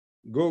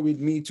Go with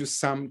me to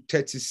Psalm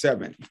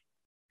 37.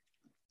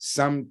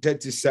 Psalm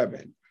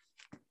 37.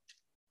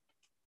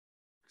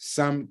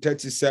 Psalm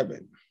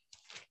 37.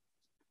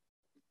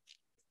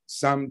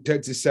 Psalm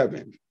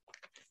 37.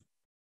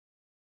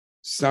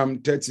 Psalm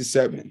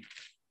 37.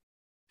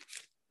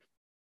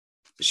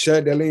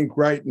 Share the link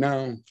right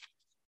now.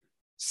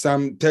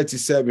 Psalm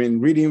 37,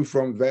 reading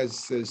from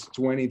verses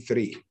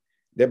 23.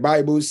 The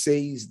Bible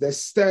says, the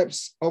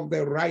steps of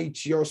the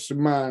righteous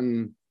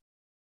man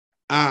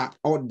are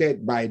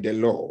ordered by the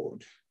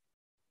Lord.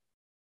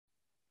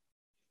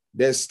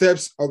 The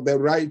steps of the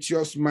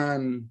righteous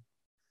man,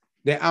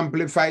 the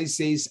Amplified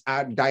says,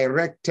 are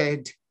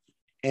directed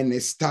and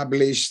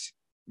established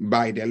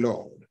by the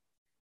Lord.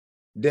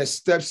 The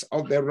steps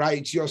of the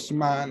righteous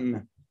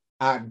man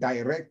are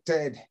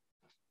directed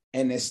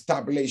and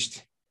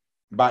established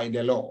by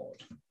the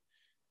Lord.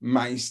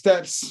 My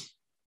steps,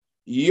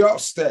 your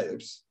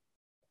steps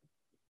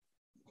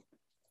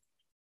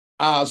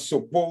are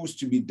supposed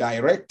to be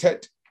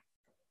directed,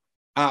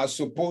 are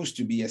supposed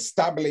to be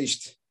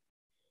established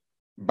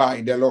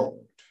by the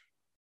Lord.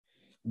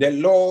 The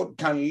Lord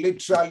can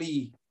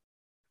literally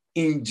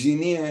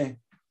engineer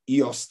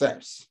your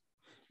steps.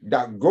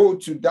 That go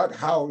to that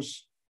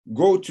house,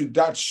 go to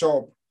that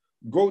shop,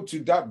 go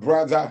to that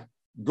brother,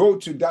 go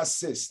to that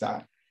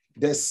sister.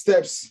 The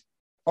steps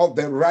of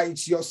the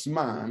righteous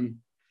man,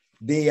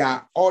 they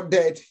are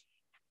ordered,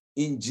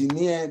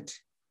 engineered,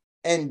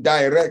 and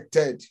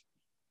directed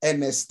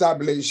and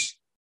established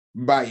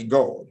by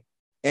God.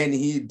 And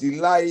he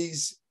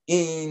delights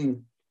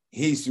in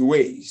his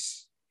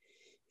ways.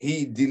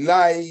 He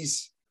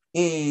delights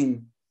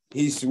in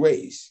his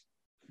ways.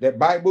 The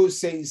Bible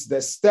says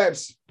the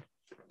steps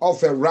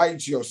of a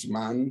righteous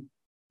man,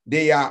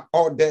 they are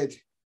ordered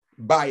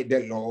by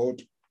the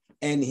Lord,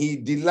 and he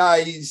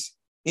delights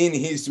in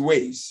his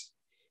ways.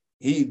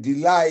 He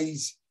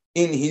delights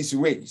in his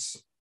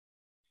ways.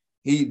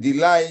 He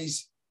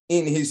delights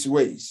in his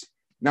ways.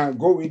 Now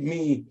go with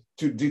me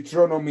to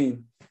Deuteronomy,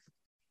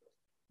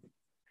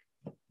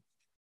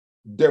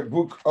 the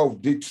book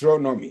of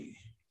Deuteronomy.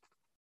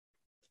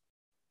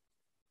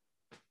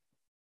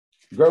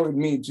 Go with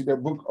me to the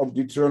book of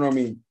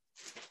Deuteronomy.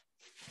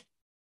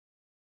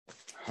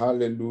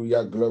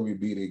 Hallelujah, glory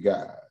be to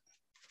God.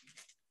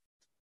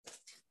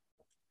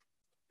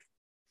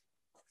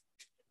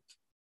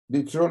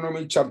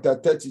 Deuteronomy chapter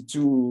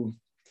 32,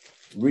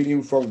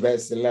 reading from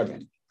verse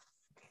 11.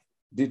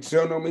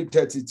 Deuteronomy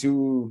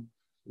 32,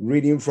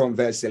 reading from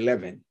verse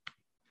 11.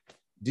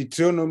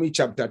 Deuteronomy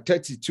chapter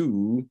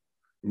 32,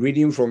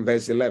 reading from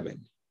verse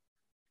 11.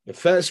 The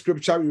first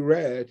scripture we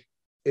read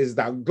is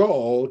that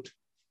God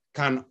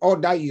can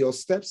order your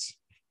steps.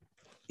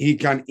 He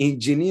can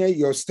engineer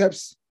your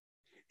steps.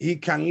 He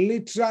can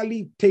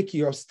literally take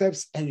your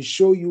steps and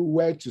show you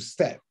where to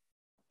step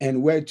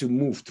and where to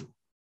move to,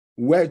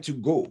 where to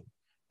go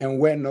and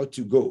where not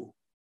to go.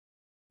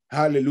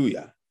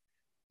 Hallelujah.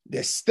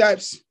 The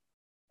steps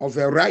of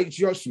a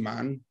righteous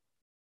man,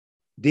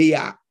 they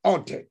are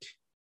ordered,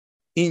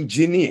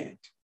 engineered,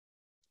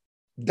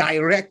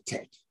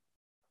 directed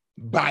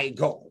by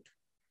God.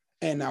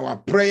 And our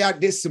prayer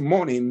this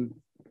morning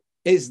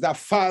is the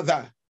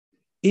Father,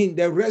 in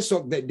the rest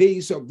of the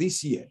days of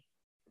this year,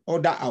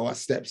 order our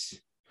steps.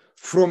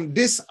 From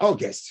this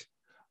August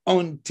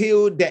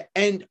until the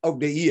end of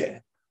the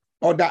year,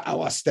 order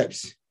our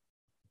steps.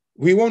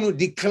 We want to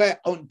declare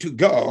unto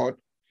God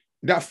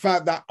that,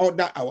 Father,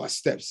 order our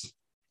steps.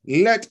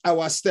 Let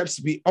our steps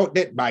be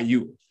ordered by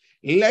you.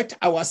 Let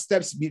our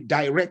steps be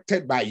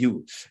directed by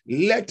you.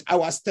 Let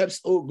our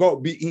steps, oh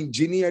God, be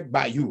engineered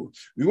by you.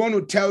 We want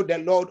to tell the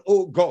Lord,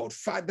 oh God,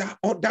 Father,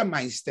 order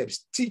my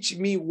steps. Teach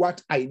me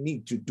what I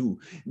need to do.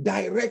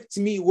 Direct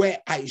me where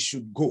I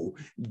should go.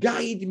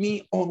 Guide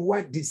me on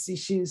what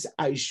decisions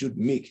I should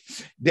make.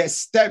 The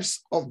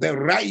steps of the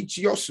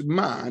righteous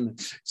man,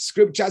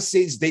 scripture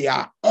says they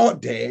are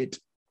ordered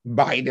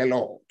by the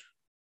Lord.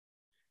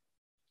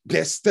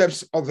 The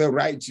steps of the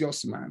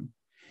righteous man,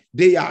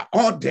 they are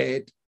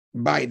ordered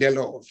by the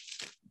Lord.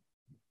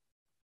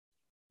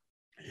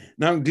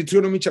 Now,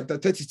 Deuteronomy chapter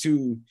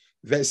 32,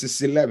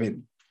 verses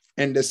 11,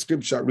 and the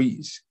scripture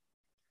reads,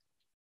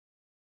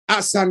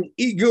 as an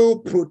eagle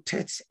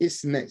protects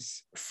its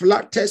nest,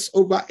 flutters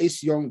over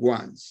its young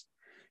ones,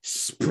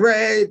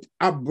 spread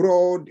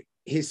abroad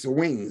his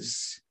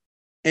wings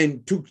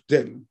and took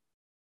them.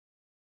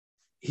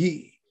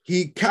 He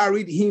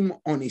carried him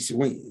on his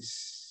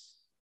wings.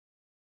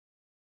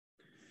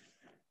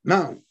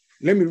 Now,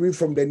 let me read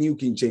from the New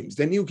King James.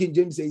 The New King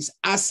James says,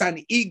 as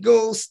an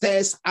eagle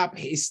stirs up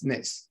his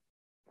nest,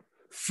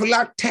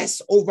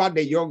 flutters over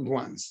the young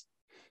ones,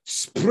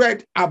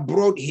 spread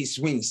abroad his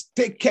wings,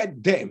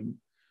 taketh them,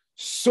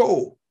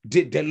 so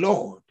did the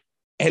Lord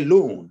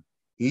alone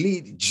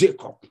lead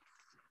Jacob.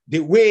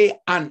 The way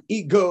an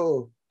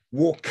eagle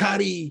will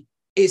carry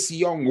its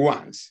young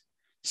ones,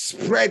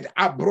 spread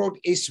abroad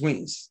its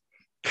wings,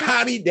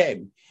 carry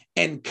them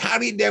and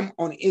carry them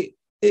on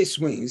its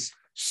wings,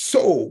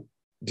 so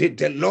did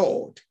the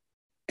Lord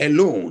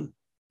alone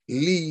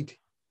lead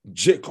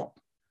Jacob.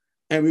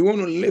 And we want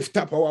to lift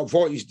up our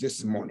voice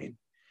this morning.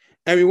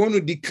 And we want to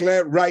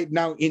declare right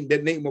now in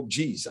the name of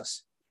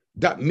Jesus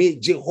that may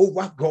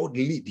Jehovah God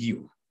lead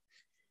you.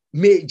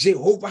 May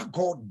Jehovah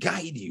God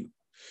guide you.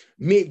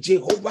 May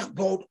Jehovah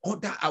God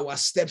order our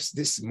steps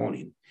this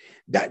morning.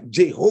 That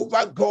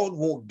Jehovah God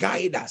will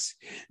guide us.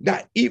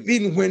 That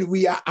even when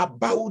we are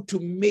about to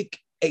make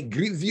a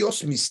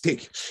grievous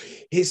mistake,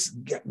 his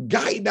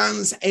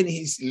guidance and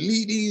his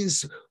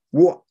leadings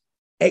will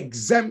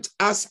exempt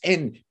us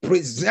and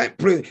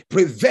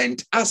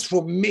prevent us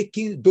from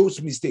making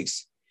those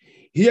mistakes.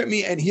 Hear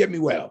me and hear me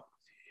well.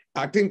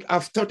 I think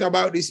I've thought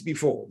about this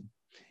before.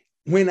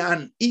 When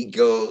an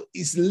eagle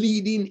is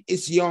leading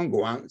its young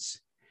ones,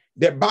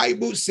 the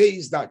Bible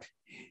says that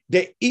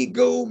the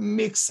eagle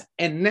makes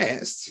a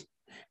nest,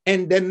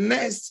 and the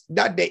nest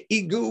that the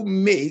eagle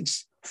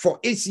makes for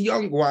its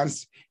young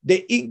ones,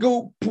 the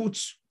eagle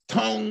puts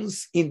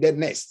thorns in the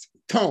nest.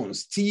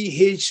 Thorns,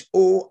 Thorns,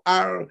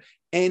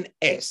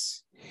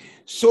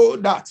 so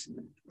that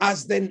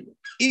as the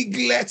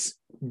eaglet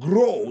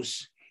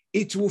grows,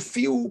 it will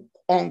feel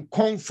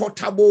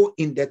uncomfortable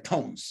in the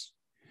thorns.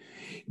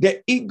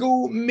 The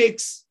eagle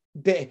makes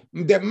the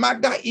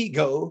mother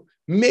eagle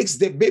makes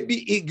the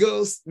baby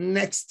eagle's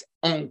nest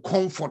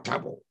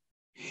uncomfortable.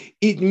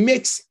 It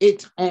makes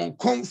it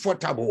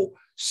uncomfortable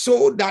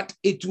so that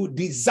it will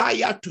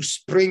desire to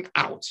spring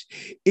out.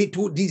 It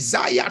will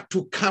desire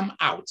to come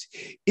out.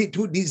 It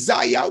will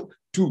desire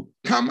to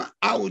come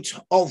out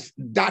of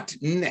that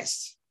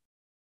nest.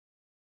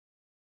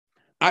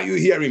 Are you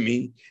hearing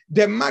me?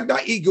 The mother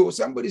eagle,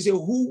 somebody say,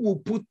 who will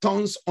put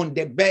thorns on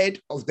the bed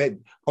of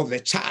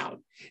the child?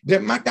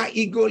 The mother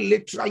eagle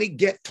literally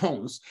gets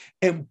thorns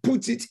and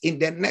puts it in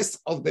the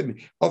nest of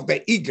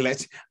the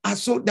eaglet, and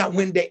so that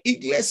when the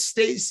eaglet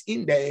stays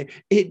in there,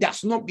 it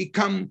does not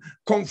become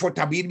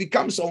comfortable. It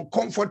becomes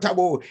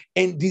uncomfortable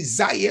and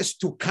desires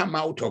to come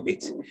out of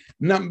it.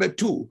 Number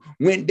two,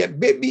 when the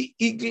baby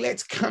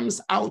eaglet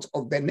comes out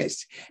of the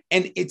nest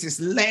and it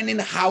is learning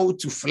how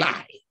to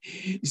fly.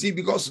 You see,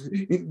 because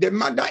the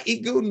mother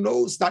eagle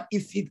knows that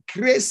if it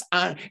creates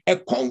a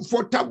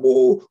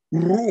comfortable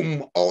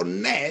room or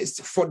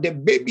nest for the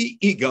baby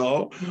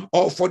eagle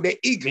or for the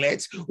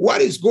eaglet,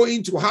 what is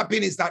going to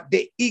happen is that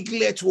the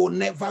eaglet will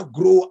never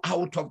grow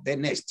out of the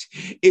nest.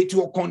 It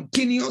will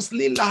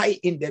continuously lie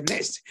in the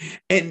nest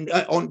and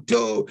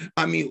until,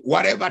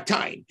 whatever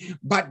time.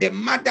 But the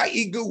mother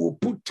eagle will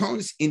put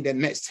thorns in the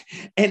nest.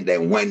 And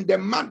then when the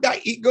mother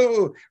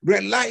eagle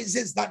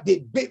realizes that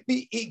the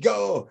baby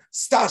eagle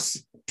starts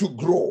to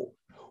grow,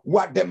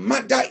 what the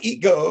mother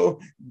eagle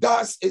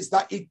does is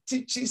that it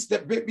teaches the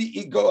baby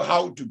eagle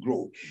how to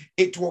grow.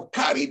 It will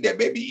carry the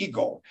baby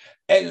eagle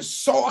and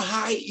soar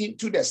high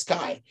into the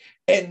sky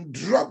and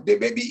drop the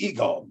baby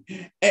eagle.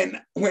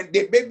 And when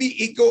the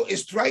baby eagle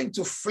is trying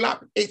to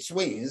flap its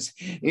wings,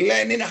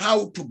 learning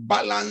how to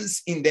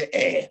balance in the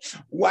air,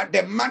 what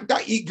the mother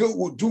eagle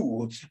will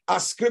do,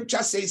 as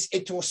scripture says,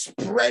 it will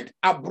spread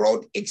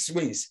abroad its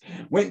wings.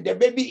 When the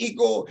baby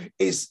eagle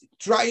is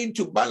trying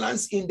to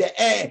balance in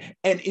the air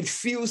and it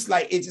feels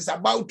like it is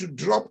about to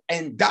drop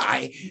and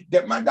die,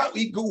 the mother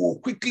eagle will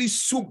quickly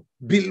swoop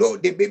below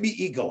the baby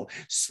eagle,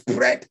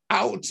 spread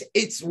out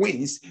its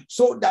wings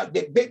so that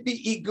the baby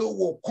eagle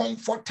will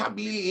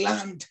comfortably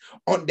land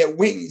on the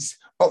wings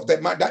of the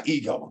mother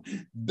eagle.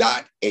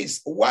 That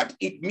is what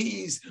it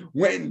means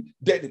when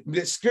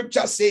the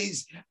scripture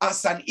says,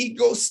 as an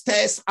eagle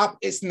stirs up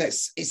its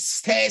nest, it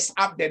stirs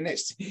up the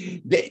nest.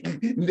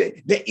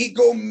 The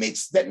eagle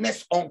makes the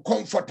nest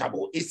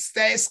uncomfortable. It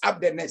stirs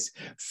up the nest,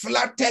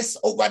 flutters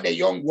over the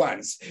young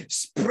ones,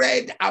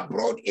 spread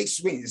abroad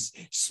its wings.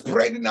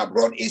 Spreading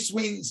abroad its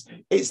wings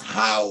is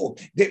how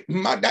the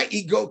mother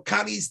eagle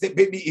carries the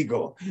baby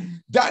eagle.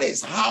 That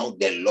is how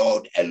the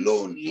Lord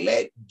alone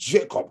led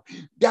Jacob.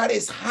 That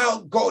is how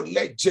God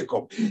led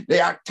Jacob.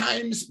 There are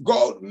times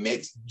God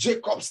makes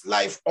Jacob's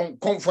life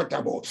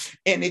uncomfortable,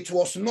 and it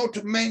was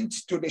not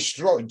meant to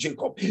destroy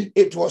Jacob.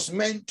 It was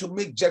meant to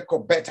make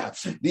Jacob better.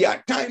 There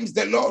are times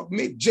the Lord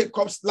made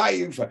Jacob's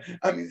life,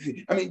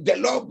 the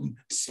Lord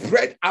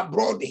spread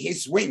abroad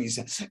his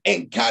wings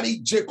and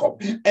carried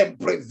Jacob and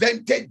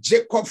prevented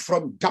Jacob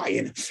from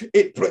dying.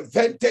 It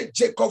prevented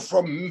Jacob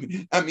from,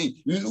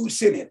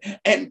 losing it.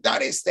 And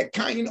that is the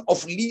kind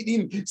of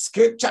leading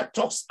scripture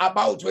talks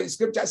about when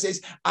scripture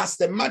says, as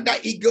the mother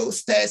eagle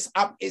stirs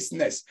up its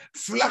nest,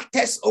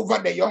 flutters over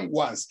the young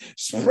ones,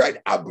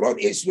 spread abroad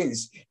its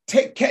wings,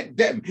 taketh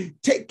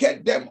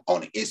them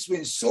on its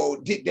wings. So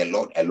did the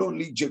Lord alone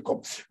lead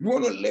Jacob. We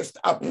want to lift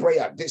up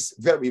prayer this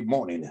very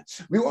morning.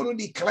 We want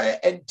to declare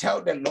and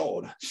tell the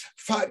Lord,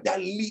 Father,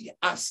 lead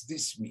us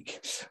this week.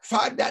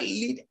 Father,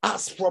 lead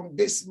us from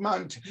this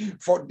month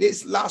for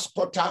this last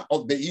quarter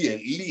of the year.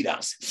 Lead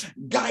us.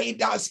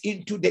 Guide us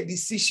into the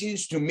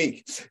decisions to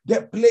make,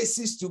 the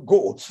places to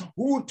go,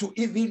 who to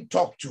even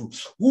talk to,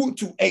 who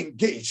to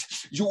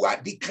engage. You are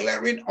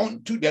declaring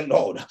unto the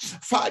Lord,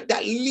 Father,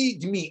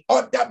 lead me,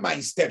 order my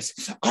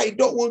steps. I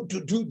don't want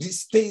to do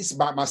these things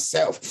by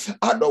myself.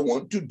 I don't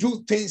want to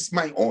do things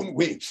my own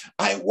way.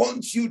 I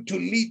want you to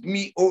lead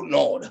me, oh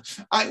Lord.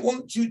 I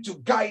want you to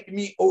guide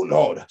me, oh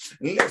Lord.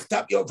 Lift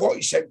up your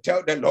voice and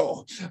tell the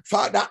Lord,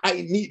 Father,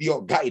 I need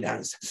your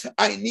guidance.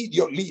 I need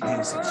your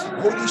leadings.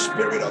 Holy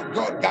Spirit of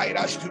God, guide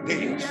us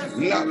today.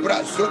 La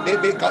brazo de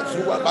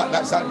bekazua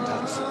balazanta.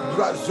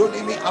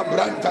 Brazonimi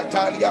abranta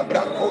talia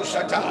branco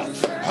shata.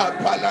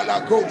 Hapala la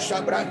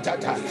gosha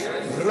brantata.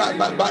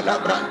 Rababala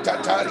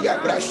branta talia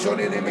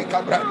brashone ne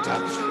mekabranta.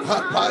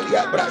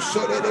 Hapalia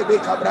brashone ne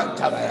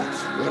mekabranta.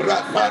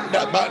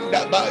 Rapanda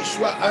banda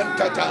bashwa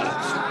antata.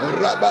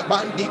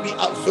 Rababandi mi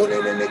azone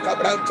ne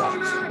mekabranta.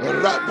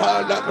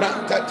 Rapala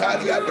branta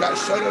talia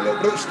brashone ne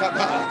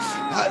bruskapa.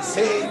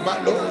 Hase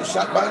malo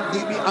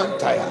shabandi mi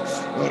antaya.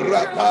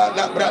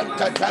 Rapala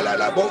branta tala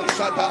la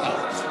boshaba.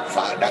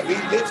 Father, we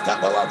lift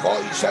up our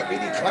voice and we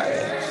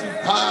declare,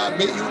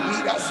 may you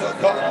lead us, O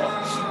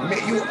God.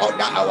 May you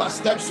order our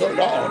steps, O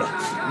Lord.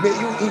 May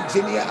you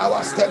engineer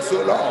our steps,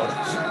 O Lord.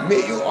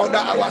 May you order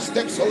our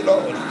steps, O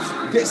Lord.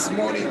 This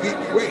morning we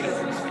pray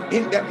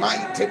in the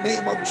mighty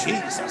name of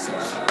Jesus.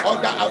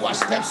 Order our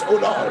steps, O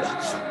Lord.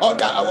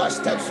 Order our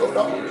steps, O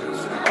Lord.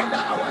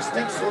 Order our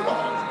steps, O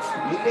Lord.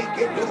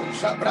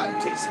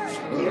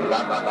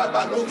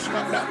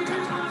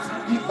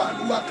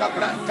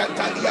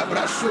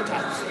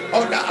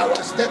 Order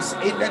our steps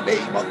in the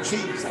name of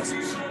Jesus.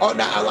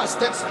 Order our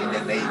steps in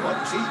the name of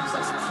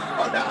Jesus.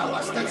 Order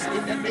our steps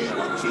in the name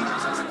of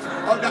Jesus.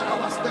 Order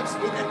our steps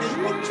in the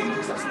name of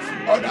Jesus.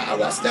 Order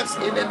our steps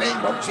in the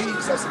name of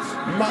Jesus.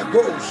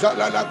 Mago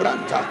Jalala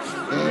Branta,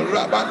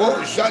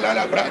 Rababo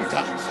Jalala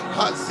Branta,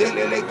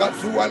 Hazelele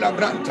Gazua La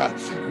Branta,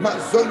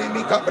 Mazoni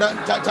Mika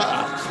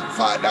Branta.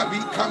 Father, we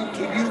come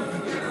to you.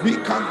 We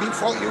come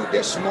before you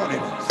this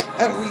morning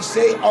and we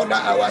say, order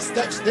our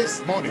steps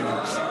this morning.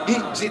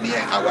 Engineer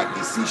our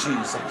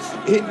decisions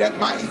in the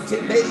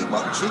mighty name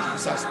of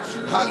Jesus.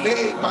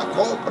 Hale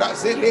mako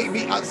brazele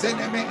mi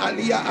azeneme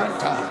alia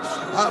anta.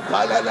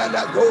 Apala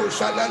la go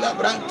shalala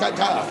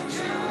brantata.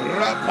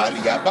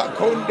 Rapalia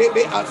bakonde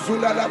be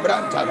azula la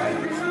brantala.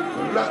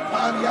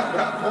 Rapalia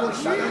brako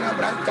shalala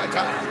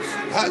brantata.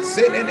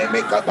 Hazenene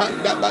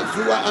mekabanda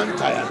bazua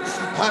antaya.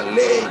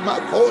 Hale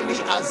makoli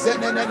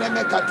azenene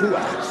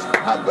mekatua.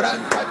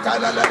 Abranta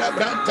tala la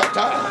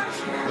brantata.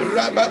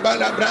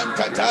 Rababala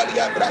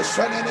brantatalia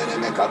brashonene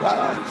mekaba.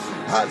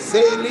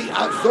 Hazeli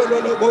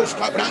azolo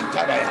boshka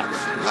brantaya.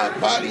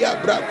 Hapalia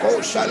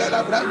brako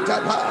shalala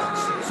brantaba.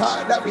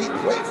 Father, we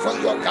pray for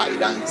your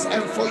guidance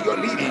and for your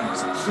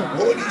leadings.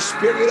 Holy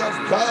Spirit of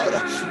God,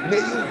 may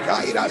you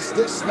guide us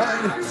this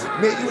night.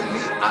 May you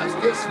lead us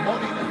this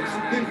morning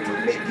into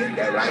making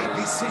the right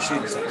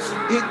decisions,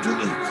 into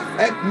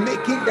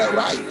making the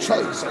right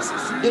choices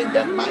in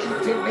the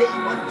mighty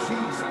name of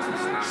Jesus.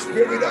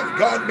 Spirit of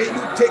God, may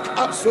you take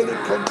absolute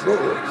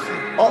control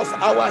of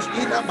our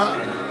inner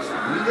man.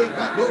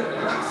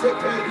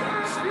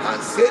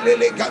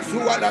 Anselele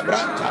Gazua la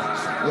Branta,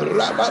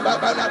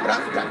 Rababa la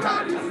Branta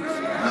Tata,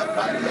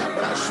 Apalia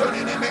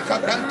Brashone Meka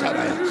Branta,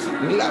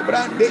 La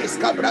Brandes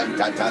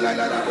Cabranta Tala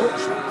la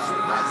Bosha,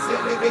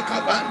 Anselele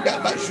Cabanda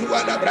Bajua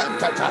la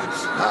Branta,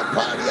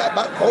 Apalia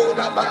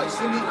Bacoda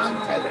Basini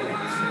Antele,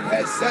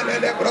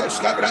 Eselele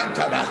Broshka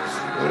Branta,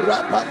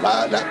 Rapapa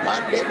la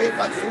Pande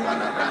Bazua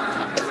la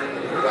Branta.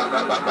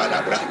 Rababala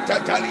Branta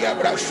Talia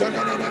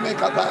Brashone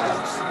Mekaba,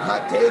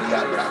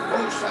 Materia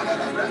Bracosha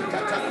la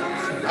Branta,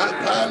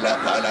 Apala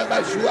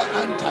Palabajua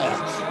Anta,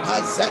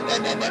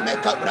 Azanene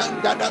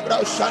Mekabranda da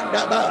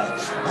Brashandaba,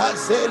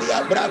 Azelia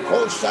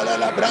Bracosha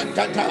la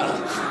Branta,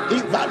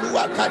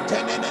 Ivalua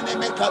Catenene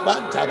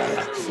Mekabanta,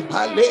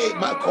 Ale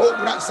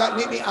Macobra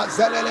Sanini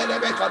Azalele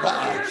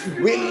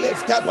Mekaba. We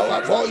lift up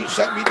our voice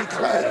and we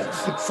declare,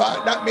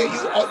 Father, may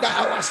you order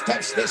our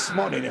steps this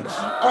morning,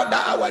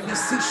 order our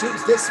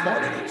decisions this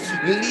morning.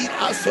 Lead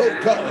us, oh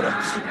God,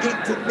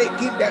 into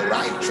making the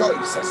right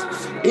choices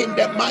in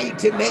the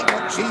mighty name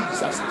of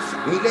Jesus.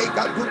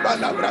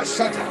 Legaduba la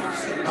brashata,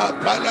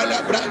 apala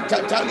la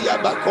branta talia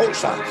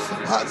bakosha,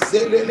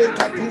 hazelele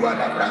kadua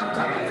la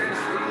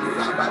branta.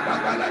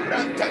 Rababala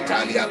Branta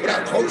Talia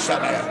Bracosha,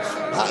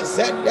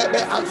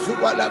 Hazendebe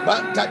Azua la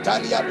Banta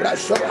Talia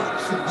Brashoa,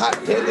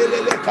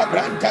 Hatelele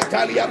Cabranta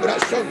Talia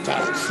Brashota.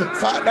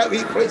 Father,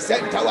 we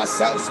present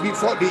ourselves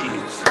before thee.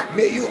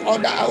 May you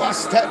order our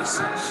steps.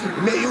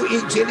 May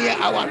you engineer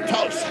our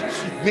thoughts.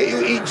 May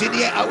you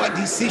engineer our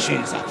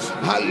decisions.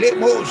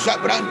 Halemo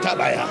Jabranta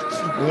Baya,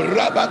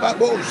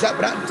 Rabababo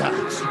Jabranta,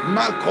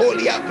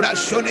 Makolia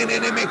Brashone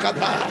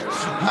Mekapa,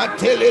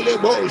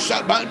 Hatelele Bo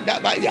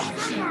Shabanda Baya,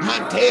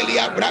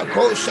 Antelia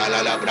Braco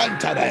Shalala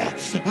Branta,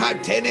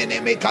 Atenene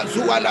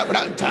Mekazua la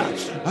Branta,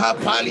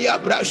 Apalia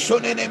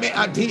Brashonene me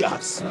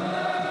Adias.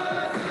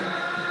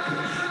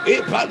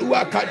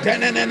 Ipalua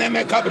Katenene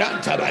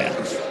Mekabranta,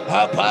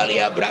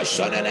 Apalia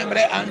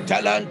Brashonemre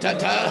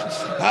Antalantata,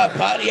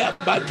 Apalia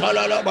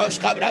Batolo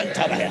Bosca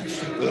Branta.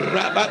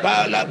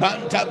 Rababala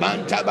banta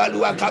banta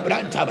balua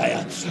kabranta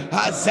baya.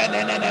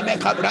 Azenene me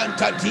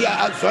kabranta tia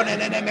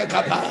azonene me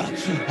kapa.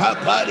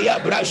 Apalia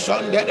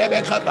brashon de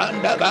be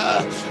kabanda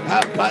ba.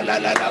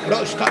 Apala la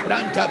brosh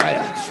kabranta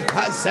baya.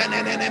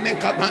 Azenene me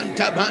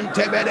kabanta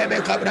bante be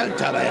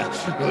kabranta baya.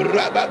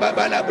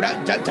 Rababala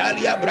branta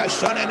talia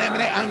brashonene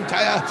me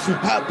antaya.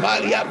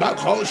 Apalia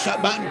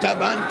bakosha banta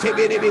bante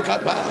be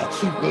kapa.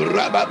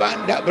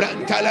 Rababanda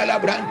branta la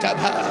branta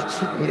ba.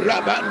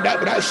 Rabanda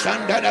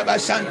brashanda la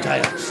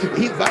basanta.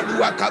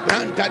 Ivalua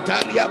kabranta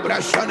talia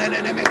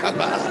brashonene me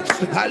kapa.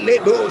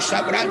 Alebo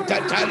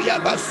shabranta talia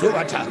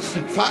basuata.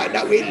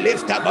 Father, we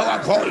lift up our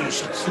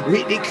voice.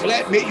 We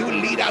declare, may you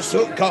lead us,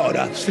 oh God.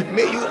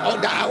 May you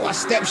order our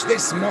steps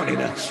this morning.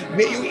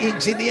 May you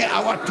engineer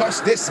our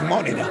thoughts this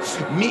morning.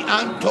 Mi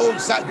anto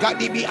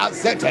zagadibi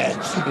azete.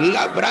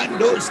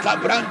 Labrandos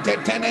kabrante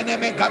tenene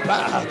me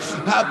kapa.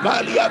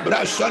 Abalia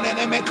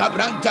brashonene me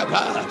kabranta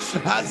pa.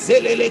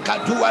 Azelele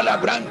katua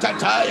labranta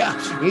taya.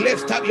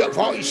 Lift up your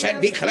voice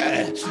and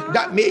declare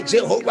that may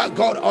Jehovah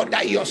God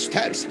order your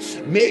steps.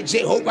 May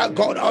Jehovah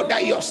God order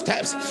your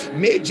steps.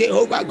 May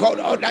Jehovah God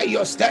order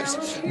your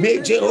steps.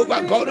 May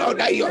Jehovah God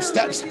order your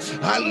steps.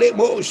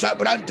 Alebo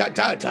shabranta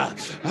tata.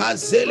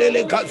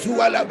 Azelele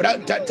kazua la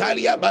branta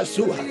talia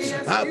basua.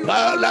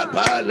 Apala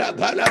pala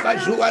pala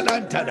basua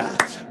lantana.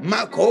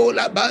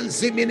 Makola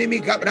banzi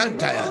minimi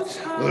kabranta.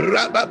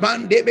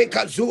 Rababande be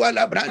kazua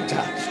la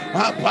branta.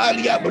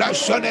 Apalia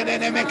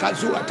brashonene me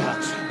kazuata.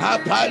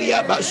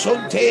 Apalia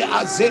basonte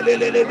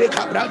azelele be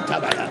kabranta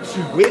baya.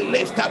 We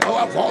lift up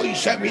our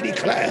voice and we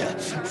declare,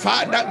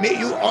 Father, may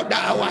you order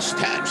our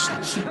steps.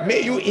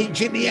 May you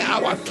engineer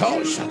our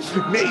thoughts.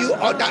 May you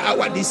order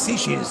our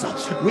decisions.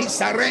 We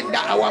surrender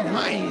our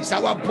minds,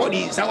 our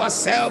bodies,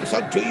 ourselves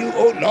unto you,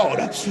 O Lord.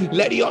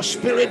 Let your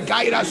spirit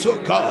guide us, O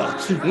God.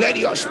 Let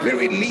your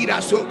spirit lead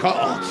us, O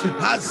God.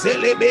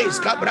 Azelebes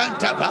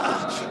kabranta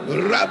ba.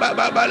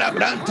 Rabababa la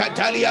branta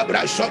talia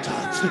brashota.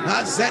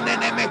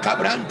 Azenene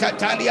kabranta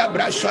talia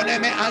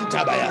brashoneme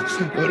antabaya.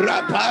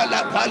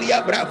 Rapala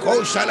palia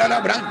brako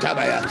shalala branta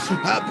baya.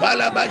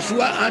 Apala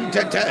bashua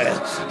antete.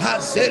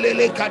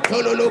 Hazelele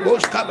katololo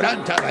bosh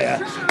kabranta baya.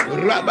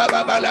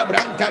 Rabababa la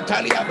branta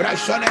talia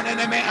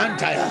brashonene me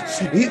antaya.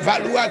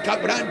 Ivalua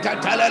kabranta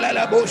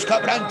talala bosh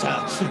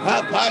kabranta.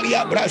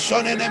 Apalia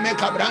brashonene me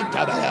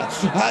kabranta baya.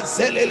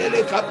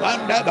 Hazelele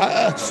kapanda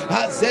ba.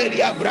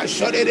 Hazelia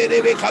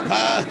brashonene me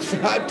kapa.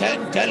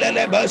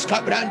 Atentelele bosh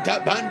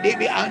kabranta bandi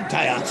bi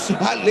antaya.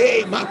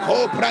 Ale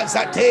makopra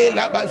zate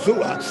la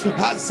bazua.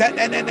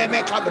 Hazenene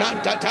me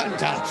kabranta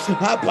tanta.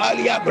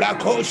 Apalia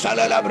brako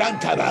shalala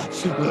branta ba.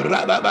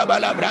 Rabababa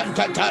la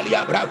branta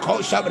talia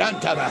brako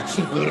shabranta ba.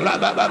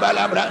 Rabababa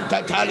la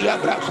branta talia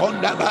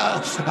brakonda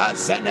ba.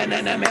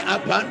 Hazenene me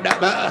apanda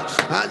ba.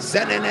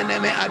 Hazenene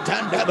me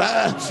atanda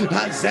ba.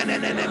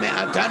 Hazenene me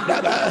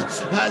atanda ba.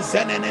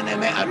 Hazenene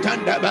me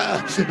atanda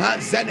ba.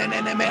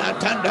 Hazenene me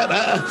atanda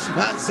ba.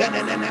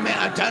 Hazenene me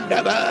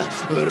atanda ba.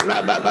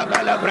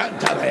 Rabababa la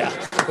branta ba.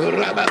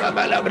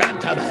 Rabababa la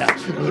branta ba.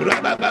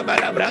 Rabababa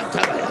la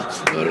branta ba.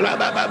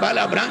 Rabababa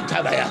la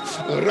branta ba.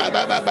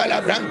 Rabababa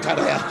la branta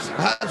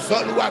ba.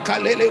 Azolwa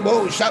kalele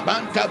bo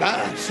shabanta ba.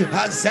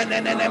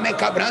 Hazenene me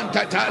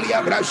kabranta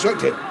talia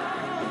brashote.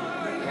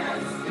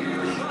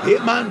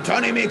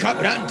 Imantoni me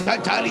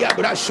kabranta talia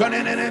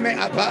brashonene me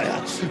apaya.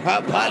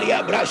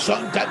 Apalia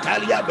brashonta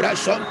talia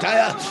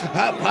brashontaya.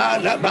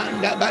 Apala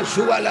banda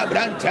bashua la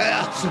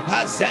brantaya.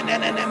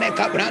 Hazenene me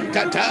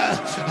kabranta ta.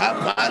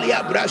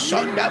 Apalia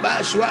brashonda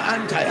bashua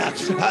antaya.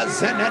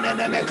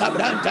 Hazenene me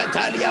kabranta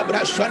talia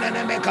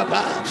brashonene me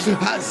kapa.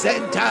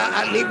 Hazenta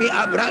alibi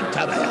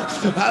abranta baya.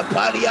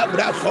 Apalia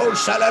brafo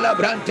shalala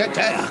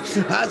brantaya.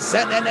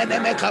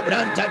 Hazenene me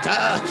kabranta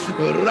ta.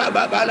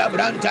 Rababala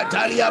branta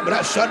talia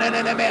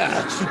brashonene.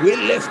 We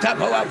lift up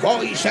our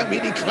voice and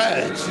we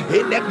declare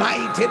in the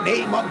mighty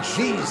name of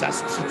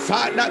Jesus,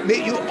 Father,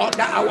 may you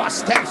order our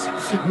steps.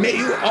 May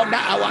you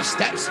order our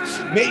steps.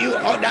 May you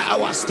order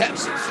our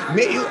steps.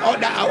 May you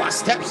order our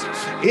steps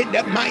in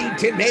the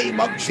mighty name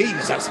of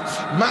Jesus.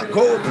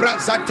 Mako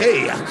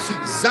prazatea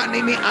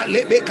zanimi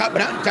alebe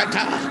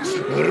kabrantata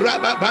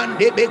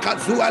rababande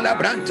bekazua la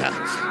branta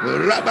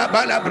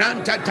rababala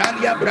branta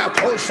talia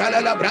brako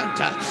shala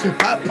branta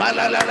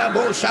apala la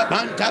bosha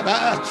banta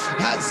ba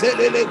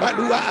hazele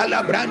badua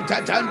ala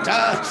branta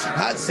tanta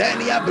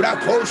hazenia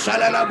brako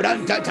shala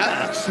branta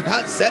ta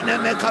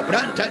hazene me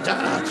kabranta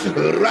ta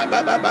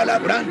rababa la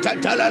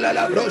branta tala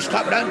la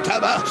broska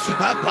branta ba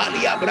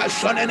apalia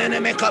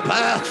brashonene me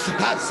kapa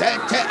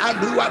hazente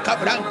alua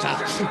kabranta.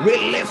 We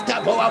lift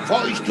up our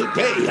voice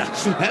today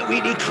and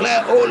we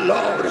declare, oh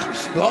Lord,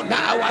 order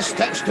our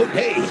steps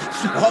today,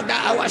 order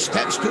our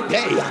steps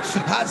today.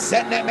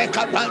 Hazene me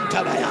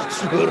kabanta ba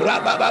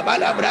rababa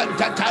la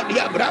branta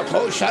tania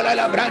brako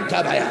shala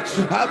branta ba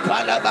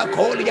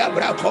Apalabacolia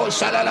Braco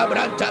Shalala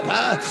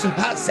Brantaba,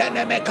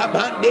 Azeneme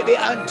Kabandi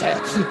Ante,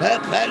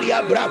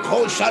 Epelia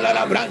Braco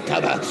Shalala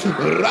Brantaba,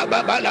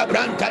 Rababala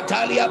Branta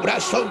Talia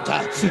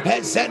Brasonta,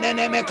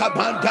 Ezeneme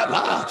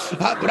Kabantaba,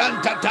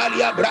 Abranta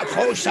Talia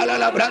Braco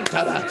Shalala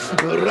Brantaba,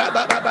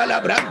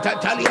 Rababala Branta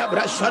Talia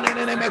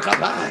Brasonene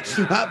Kaba,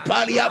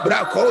 Apalia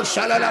Braco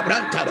Shalala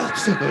Brantaba,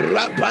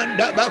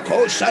 Rabanda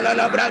Baco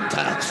Shalala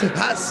Branta,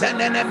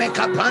 Azeneme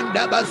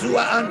Kapanda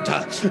Bazua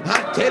Anta,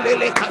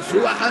 Atelele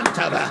Kasua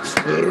Antaba,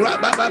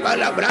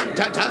 Rababala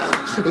Brantata,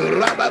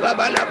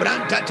 Rababala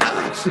Brantata,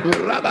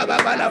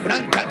 Rababala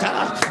Brantata,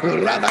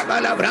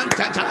 Rababala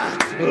Brantata,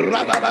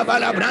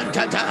 Rababala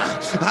Brantata,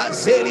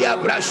 Azelia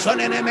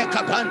Brashonene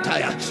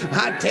Kapantaya,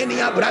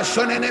 Atenia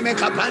Brashonene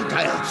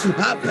Kapantaya,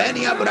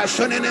 Apenia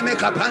Brashonene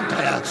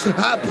Kapantaya,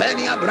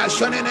 Apenia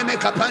Brashonene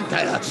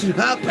Kapantaya,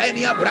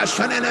 Apenia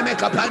Brashonene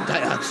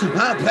Kapantaya,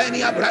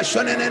 Apenia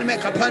Brashonene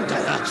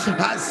Kapantaya,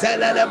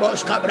 Azelele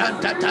Boska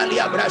Branta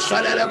Talia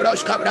Brashonele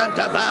Broska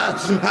Branta Ba,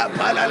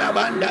 Apala la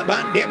Banda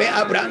Bandebe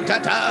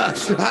Abrantata,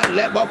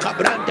 Aleboka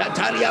Branta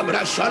Talia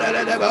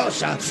Brashonele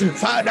Bosa.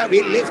 Father,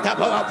 we lift up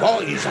our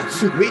voice.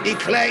 We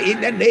declare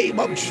in the name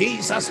of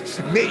Jesus,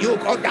 may you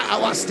order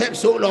our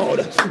steps, O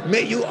Lord.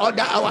 May you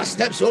order our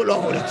steps, O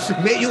Lord.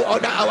 May you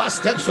order our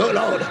steps, O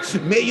Lord.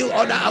 May you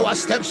order our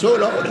steps, O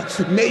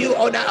Lord. May you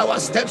order our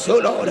steps, O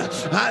Lord.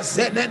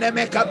 Azenene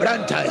meka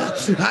brantaya,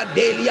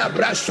 Adelia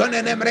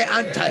brashonenemre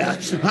antaya,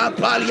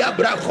 Apalia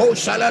brako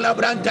shalala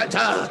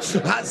brantata,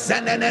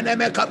 Azenene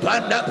meka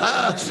panda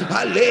pa,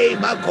 Ale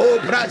mako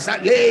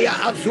brazalea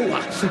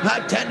azua,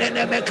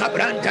 Atenene meka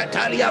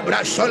brantatalia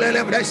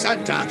brasholele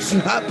bresanta,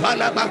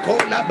 Apala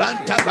bakola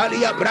banta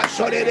balia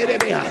brasholele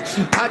beha,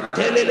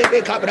 Atelele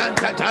meka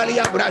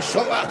brantatalia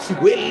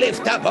brashoa. We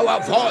lift up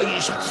our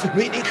voice.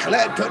 We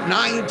declare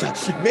tonight,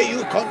 may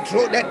you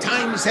control the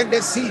times and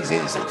the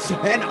seasons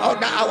and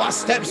order our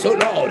steps, O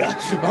Lord.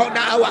 Order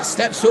our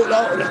steps, O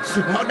Lord.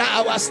 Order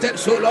our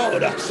steps, O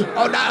Lord.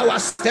 Order our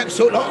steps,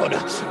 O Lord.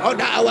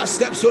 Order our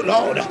steps, O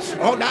Lord.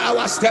 Order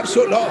our steps,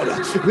 O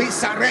Lord. We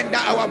surrender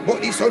our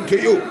bodies unto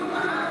you.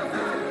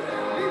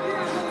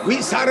 We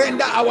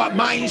surrender our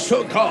minds,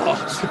 oh God.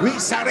 We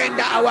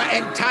surrender our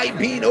entire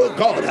being, oh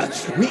God.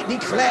 We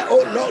declare,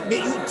 oh Lord,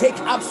 may you take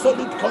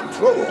absolute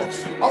control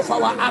of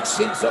our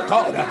actions, oh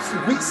God.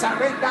 We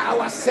surrender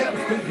ourselves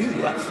to you.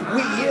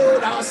 We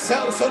yield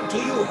ourselves unto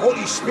you,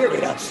 Holy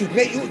Spirit.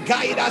 May you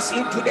guide us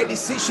into the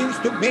decisions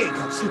to make.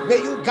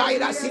 May you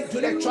guide us into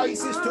the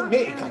choices to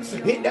make.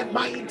 In the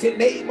mighty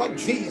name of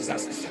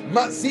Jesus.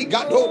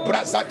 Mazigado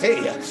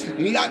Brazatea.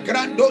 La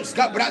Grandos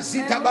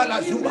Cabrazita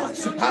Balazua.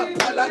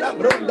 Apalala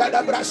Bronda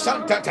da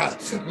Brasantata.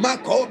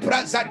 Mako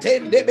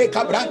Brazatende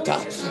Becabranta.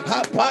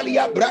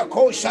 Apalia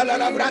Braco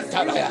Shalala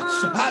Brantaya.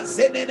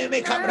 Azenene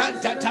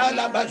Mecabranta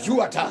Tala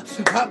Bazuata.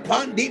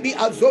 Apandibi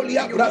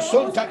Azolia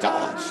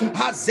Brasontata.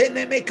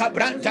 Azene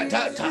Mecabranta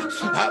Tata.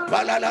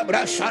 Apalala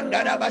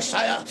Brashanda da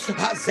Basaya.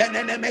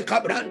 Azenene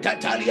Mecabranta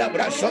Talia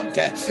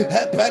Brasonte.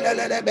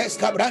 Epelele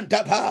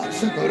Bescabranta Pa.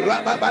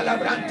 Rababala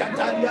Branta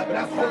Talia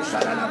Braco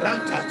Shalala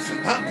Branta.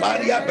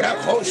 Ampalia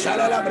Braco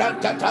Shalala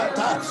Branta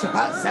Tata.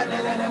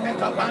 Azenene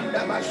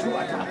Mecabanda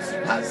Bashuata.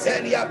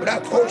 Azelia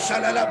Braco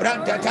Shalala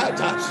Branta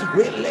Tata.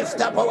 We lift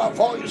up our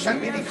voice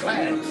and we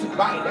declare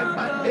by the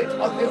mandate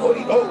of the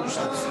Holy Ghost.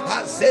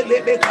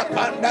 Azelebe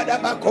Capanda da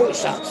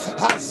Bacosa.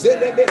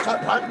 Azelebe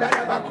Capanda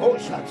da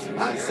Bacosa.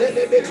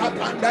 Azelebe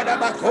Capanda da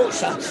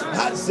Bacosa.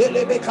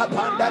 Azelebe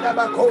Capanda da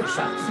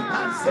Bacosa.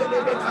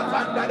 Azelebe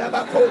Capanda da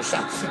Bacosa.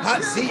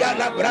 Azia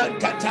la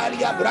Branta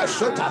Talia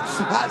Brashota.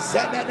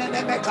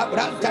 Azenene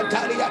Mecabranta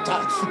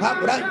Taliata.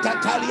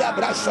 Abranta Talia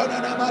Brashona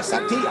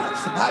Masatia.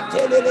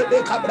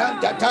 Atelele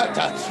Cabranta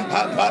Tata.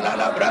 Apala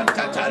la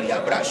Branta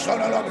Talia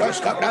Brashona la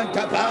Brosca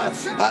Branta Pa.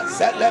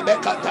 Azelebe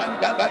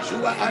Catanda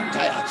Bajua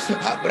Antaya.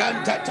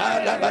 Abranta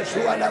Tala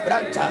Bajua la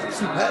Branta.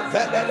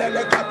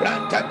 Velele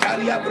Cabranta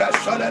Talia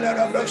Brashona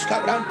la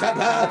Brosca Branta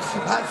Pa.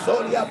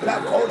 Azolia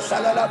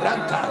Bracosa la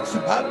Branta.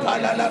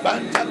 Apala la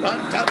Banta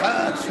Banta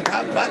Ba.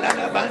 Apala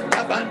la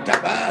Banta Banta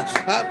Ba.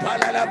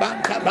 Apala la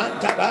Banta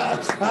Banta Ba.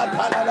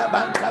 Apala la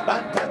Banta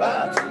Banta Ba.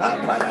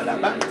 Apala la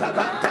Banta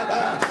Banta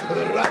Ba.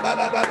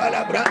 Rababa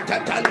la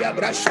Branta Talia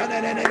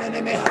Brashana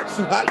Nenemeha.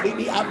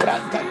 Alini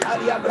Abranta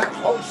Talia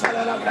Bracosa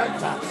la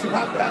Branta.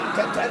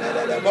 Abranta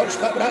Tele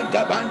Bosca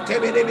Branta Bante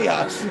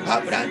Benevia.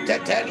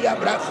 Abranta Talia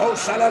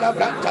Bracosa la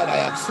Branta.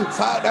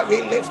 Father,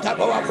 we lift up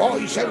our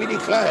voice and we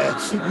declare,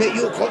 may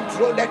you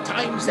control the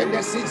times and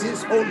the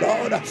seasons, O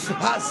Lord.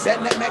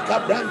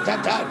 Azenemeka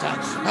Branta Tata.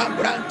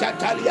 Abranta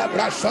Talia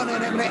Brashona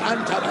Nemre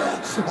Antara.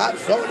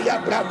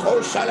 Azolia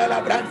Bracosa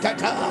la Branta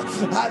Ta.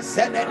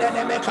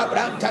 Azenemeka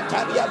Branta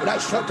Talia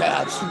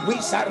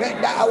We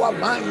surrender our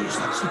minds.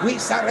 We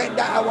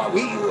surrender our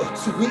will.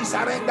 We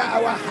surrender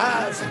our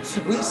hearts.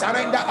 We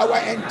surrender our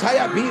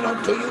entire being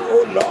unto you,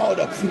 O Lord.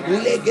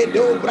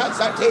 Legedo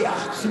brazatea.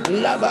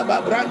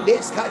 Lababa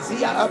brandes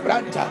kazia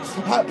abranta.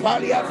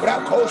 Apalia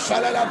brako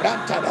shalala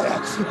branta.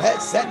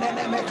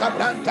 Esenene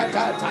mekabranta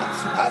tata.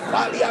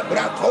 Apalia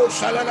brako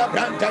shalala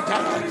branta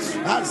tata.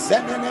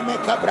 Asenene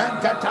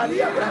mekabranta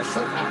talia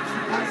brashota.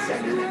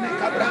 Asenene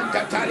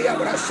mekabranta talia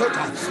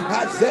brashota.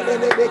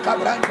 Asenene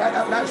mekabranta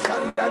da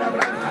brashanta da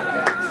branta.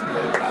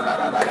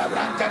 Rababa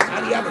branta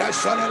talia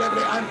brashona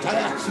lebre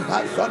antaya.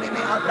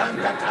 Azoneme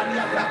abranta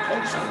talia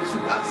brakosha.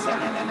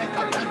 Asenene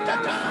mekabranta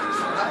tata.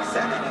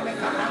 Asenene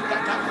mekabranta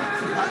tata.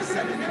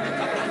 Asenene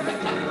mekabranta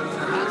tata.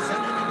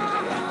 Asenene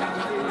mekabranta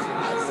tata.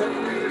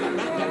 Asenene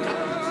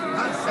mekabranta tata.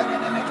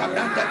 Asenene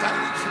mekabranta tata.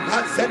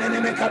 Asenene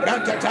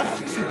mekabranta tata.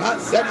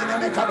 Asenene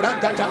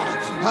mekabranta tata.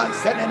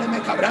 Asenene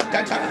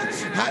mekabranta tata.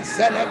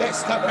 Aselebe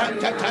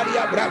skabranta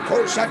talia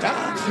brakosha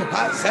tata.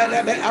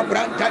 Aselebe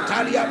abranta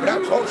talia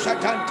brakosha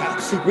tata.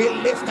 We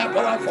lift up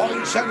our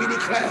voice and we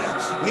declare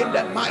in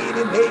the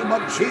mighty name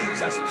of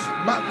Jesus.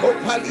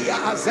 Makopalia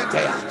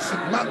azetea.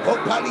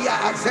 Makopalia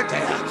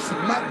azetea.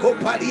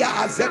 Makopalia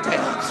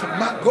azetea.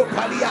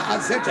 Makopalia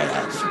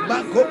azetea.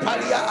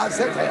 Makopalia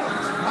azetea.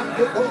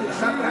 Makopo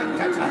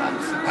shabrantata.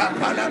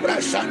 Apalabra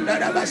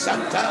shandara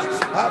basanta.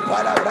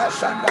 Apalabra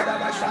shandara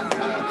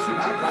basanta.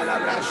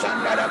 Apalabra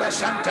shandara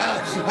basanta.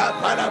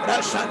 Apalabra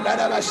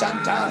shandara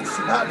basanta.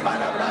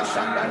 Apalabra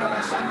shandara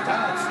basanta.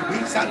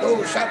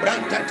 Isalo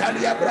shabranta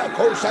talia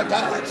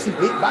brakosata.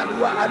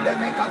 Ibalua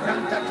alemeka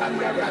branta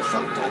talia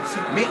brashota.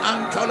 Mi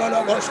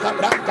antololo boska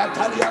branta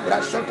talia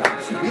brashota.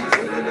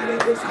 Izulele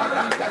boska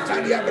branta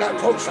talia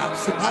brakosa.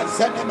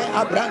 Azeneme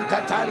abranta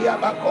talia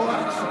bakoa.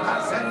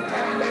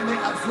 Azeneme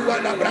azua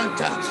la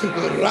branta.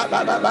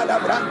 Rababa la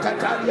branta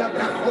talia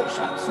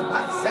brakosa.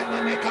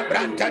 Azeneme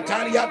kabranta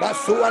talia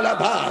basua la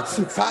ba.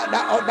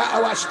 Father, order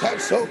our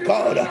steps, oh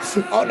God.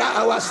 Order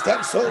our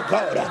steps, oh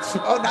God.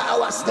 Order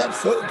our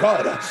steps, oh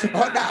God.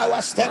 Order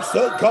our steps,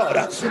 oh God.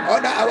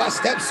 Order our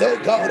steps, oh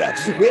God.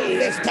 We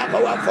lift up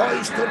our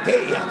voice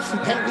today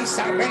and we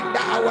surrender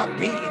our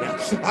being,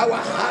 our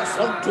hearts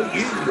unto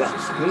you.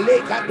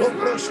 Lega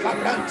dobros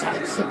kabranta,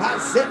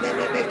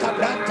 azenene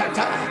kabranta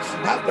ta,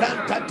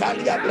 abranta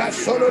talia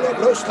brasolo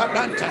dobros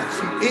kabranta.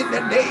 In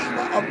the name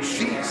of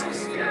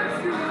Jesus.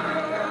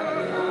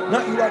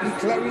 Now you are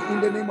declaring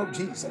in the name of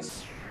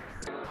Jesus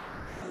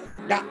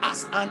that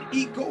as an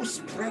eagle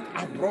spread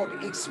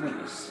abroad its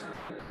wings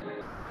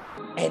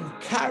and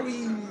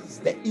carries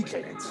the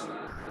eaglet,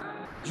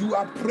 you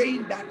are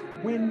praying that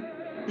when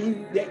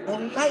in the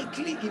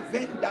unlikely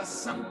event that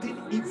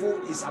something evil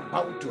is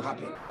about to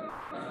happen,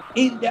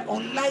 in the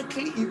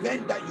unlikely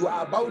event that you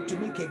are about to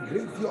make a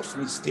grievous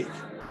mistake,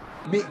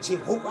 may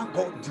Jehovah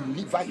God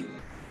deliver you.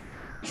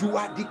 You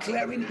are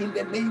declaring in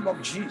the name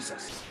of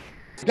Jesus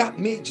that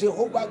may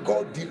Jehovah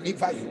God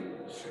deliver you.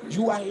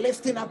 You are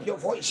lifting up your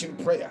voice in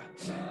prayer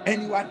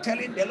and you are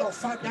telling the Lord,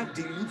 Father,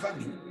 deliver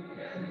me.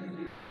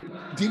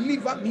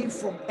 Deliver me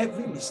from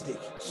every mistake.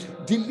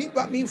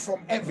 Deliver me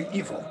from every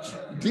evil.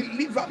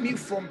 Deliver me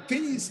from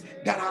things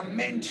that are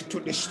meant to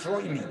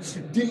destroy me.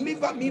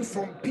 Deliver me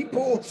from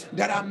people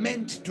that are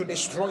meant to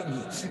destroy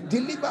me.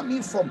 Deliver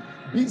me from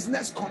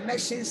business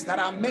connections that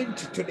are meant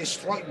to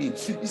destroy me.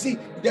 You see,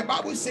 the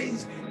Bible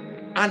says,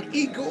 an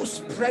eagle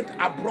spread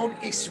abroad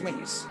its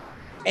wings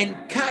and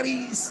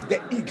carries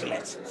the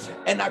eaglet.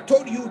 And I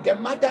told you the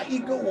mother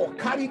eagle will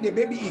carry the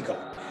baby eagle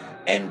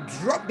and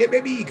drop the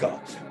baby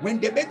eagle. When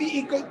the baby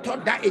eagle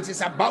thought that it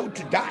is about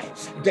to die,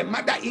 the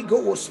mother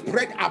eagle will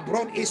spread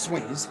abroad its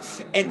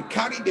wings and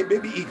carry the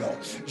baby eagle.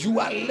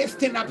 You are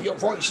lifting up your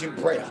voice in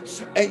prayer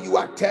and you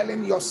are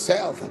telling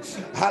yourself,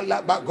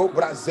 Halabago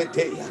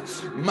brazeteya,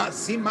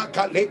 Masima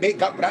kalebe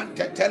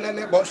gabrante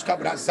telele boska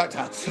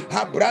brazata,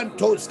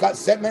 Habrantos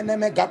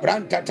kazemeneme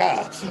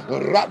gabrantata,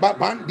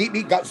 Rababandi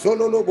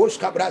bigazololo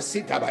boska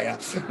brasita baya,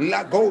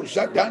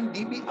 Lagoja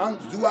dandibi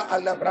anzua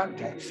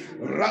alabrante,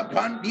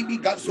 Rabandi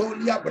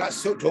gazolia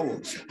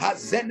brasoto,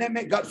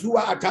 Hazeneme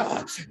gazua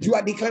ata. You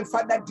are declaring,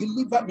 Father,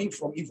 deliver me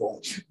from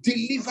evil,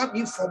 deliver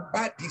me from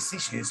bad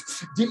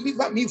decisions,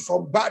 deliver me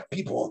from bad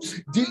people,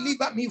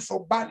 deliver me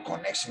from bad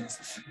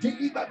connections,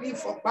 deliver me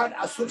from bad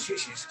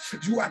associations.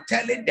 You are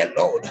telling the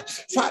Lord,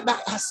 Father,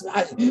 as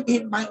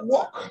in my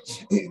walk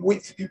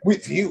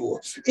with you,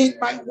 in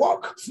my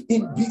walk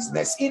in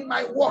business, in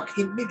my walk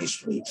in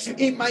ministry,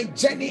 in my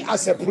journey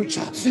as a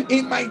preacher,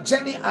 in my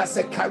journey as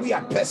a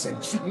career person,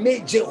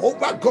 may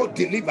Jehovah God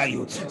deliver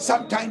you.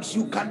 Sometimes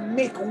you can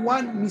make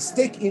one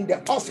mistake in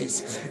the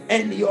office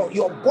and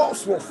your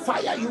boss will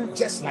fire you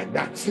just like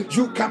that.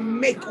 You can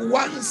make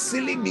one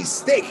silly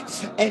mistake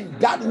and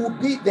that will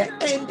be the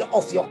end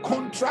of your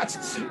contract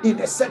in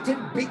a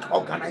certain big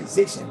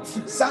organization.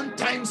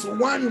 Sometimes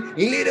one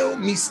little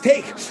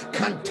mistake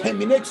can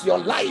terminate your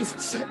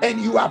life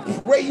and you are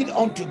praying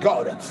unto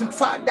God,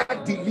 Father,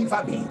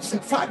 deliver me,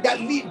 Father,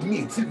 lead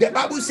me. The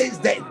Bible says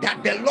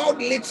that the Lord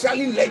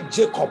literally led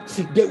Jacob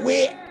the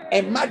way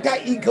A mother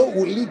eagle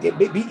will lead a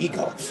baby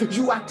eagle.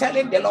 You are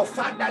telling the Lord,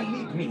 Father,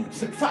 lead me.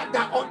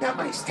 Father, order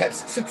my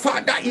steps.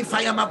 Father, if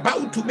I am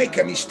about to make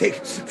a mistake,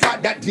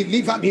 Father,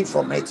 deliver me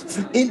from it.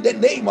 In the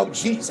name of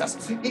Jesus,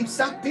 if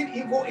something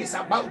evil is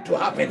about to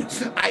happen,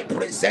 I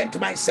present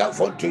myself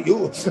unto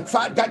you.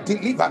 Father,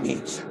 deliver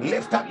me.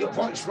 Lift up your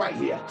voice right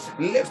here.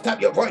 Lift up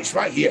your voice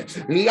right here.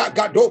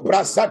 Lagado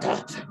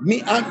brasata.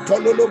 Mi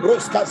antololo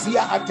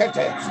broskazia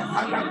atete.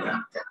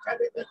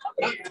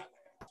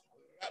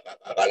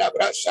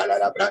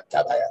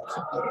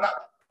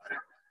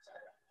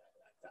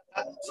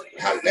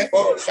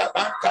 Alebo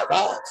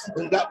Shabantaba,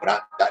 La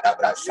Branda, La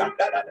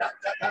Brashanda, La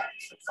Branda.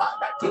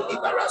 Father,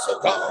 deliver us, O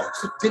God,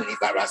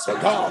 deliver us, O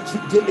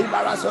God, deliver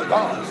us, O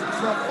God,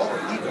 from all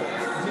evil.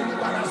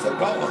 Deliver us, O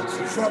God,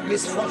 from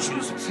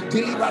misfortunes.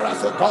 Deliver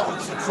us, O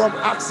God, from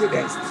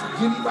accidents.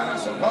 Deliver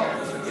us, O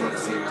God, from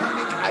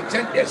satanic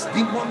agendas,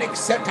 demonic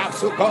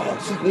setups, O God.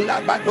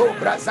 Labado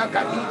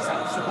Brazagadiza,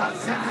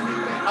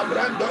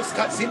 Abrandos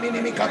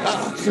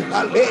Kaziminimikaba,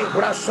 Ale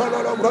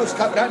Brasolo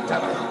Broska Branta,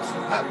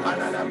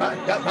 Apana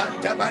Banda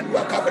Banta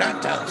Bandua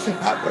Cabranta,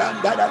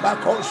 Abranda la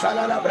Bacosa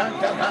la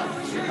Branta,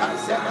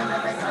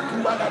 Azemene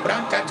Catua la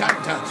Branta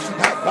Tanta,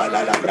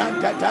 Apala la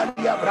Branta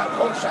Talia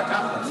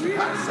Bracosata,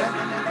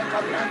 Azemene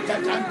Cabranta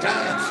Tanta,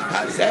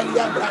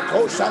 Azelia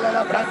Bracosa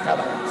la Branta,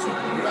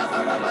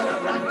 Rababa la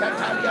Branta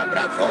Talia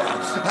Bracoa,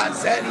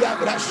 Azelia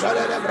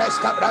Brashola la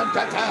Bresca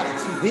Branta,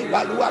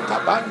 Ibalua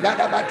Cabanda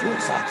da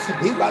Batusa,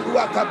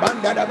 Ibalua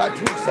Cabanda da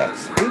Batusa,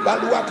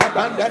 Ibalua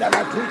Cabanda da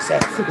Batusa,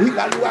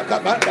 Ibalua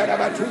Cabanda da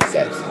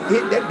Batusa.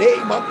 In the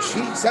name of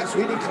Jesus,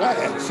 we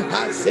declare,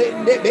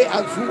 Azende be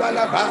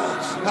Azualaba,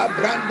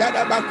 Abranda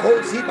da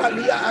Bacosi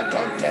Balia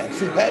Atonte,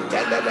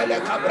 Telele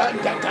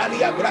Cabranta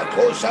Talia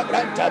Bracosa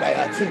Branta,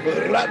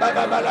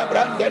 Rababala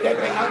Branda de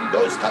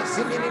Andos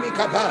Casimini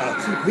Caba.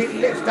 We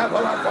lift up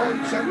our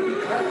voice and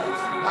declare,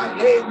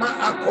 Alema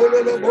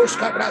Akololo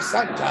Bosca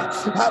Brasanta,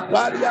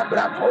 Abalia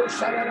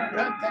Bracosa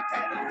Branta,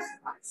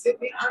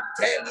 Simi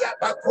Antelia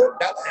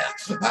Baconda,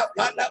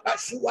 Abala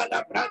Basua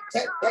la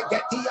Branta,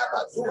 Begatia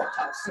Bazua,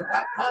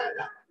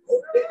 Apala.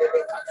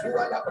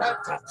 La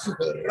Branta,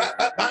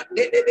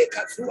 Rababande de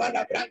Casua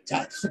la Branta,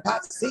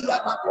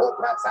 Asia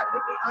Macobra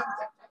Sanimi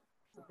Ante.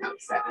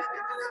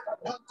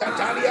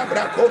 Tatalia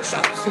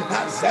Bracosa,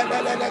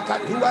 Azelele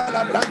Catua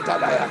la Branta,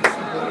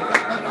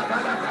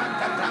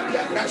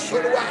 Tatalia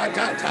Brashurua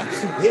Atata,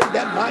 in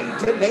the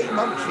mighty name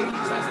of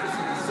Jesus.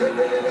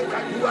 Zelele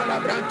Catua la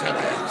Branta,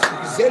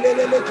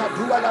 Zelele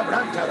Catua la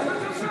Branta,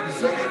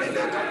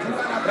 Zelele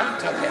Catua la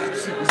Branta,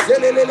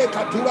 Zelele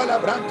Catua la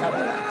Branta,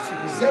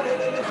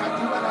 Zelele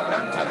Catua la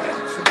Branta,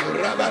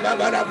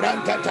 Rababala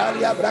Branta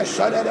Talia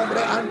Brashada de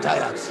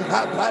Breantaya,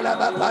 Apala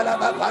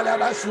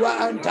Basua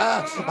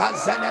Anta,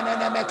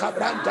 Azanana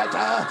Mecabranta,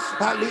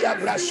 Alia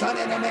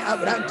Brashanene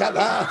Abranta,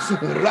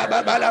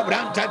 Rababala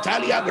Branta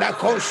Talia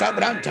Bracosha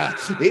Branta,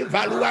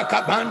 Ivalua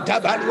Cabanta,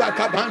 Balua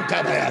Cabanta,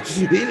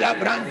 Ila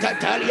Branta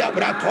Talia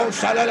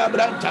Bracosha la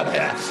Branta,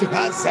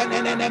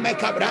 Azanene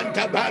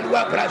Mecabranta,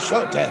 Balua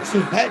Brashote,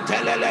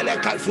 Etelele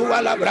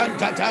Kazua la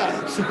Branta,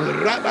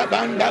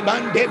 Rababanda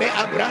Bandebe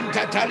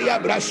Abranta Talia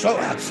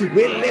Brashoa.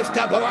 We lift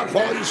up our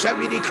voice and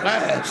we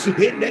declare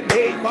in the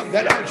name of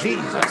the Lord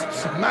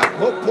Jesus.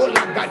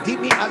 Makopola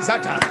Gadimi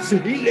Azata,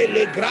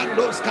 Ilele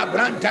Grandos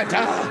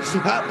Cabrantata,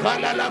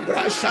 Apala la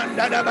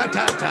Brashanda da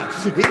Batata,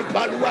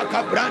 Ipalua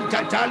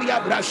Cabranta Talia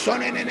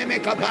Brashone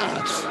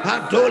Nemekaba,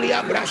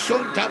 Antolia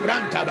Brashonta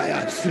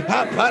Brantabaya,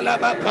 Apala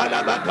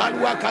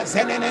Palua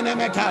Kazene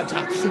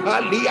Nemetata,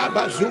 Alia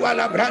Bazua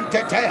la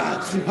Brantetea,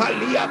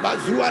 Alia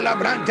Bazua la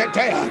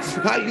Brantetea,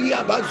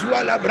 Alia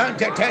Bazua la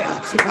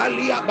Brantetea,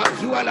 Alia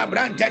Bazua la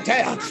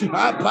Brantetea,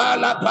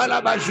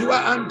 Apala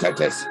Bajua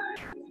Antetes.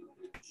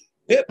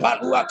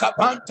 Epalua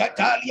Kapanta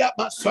Talia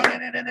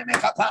Masonene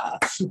Mekapa,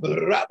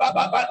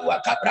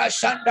 Rababalua Capra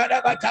Shanda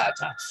da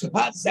Batata,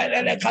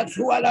 Azelele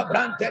Kazua la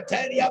Brante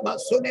Telia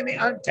Masonemi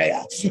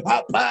Antea,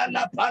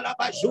 Apala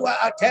Palabajua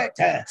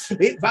Atete,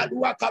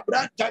 Ivalua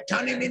Cabranta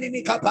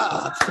Tanimini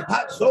Kapa,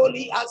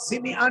 Azoli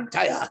Azimi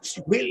Antaya.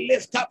 We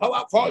lift up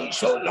our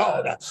voice, O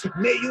Lord.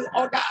 May you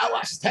order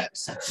our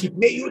steps.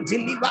 May you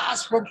deliver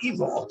us from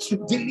evil.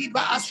 Deliver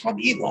us from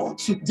evil.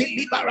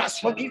 Deliver us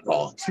from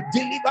evil.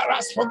 Deliver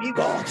us from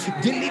evil.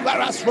 Deliver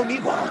us from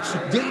evil.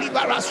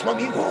 Deliver us from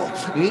evil.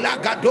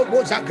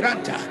 Lagadobo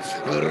Zagranta.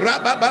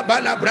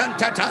 Rabababala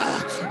Brantata.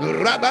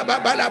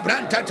 Rabababala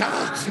Brantata.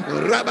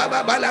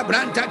 Rabababala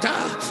Brantata.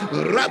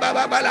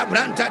 Rabababala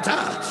Brantata.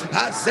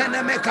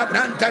 Azenemeka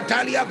Branta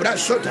Talia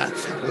Brashota.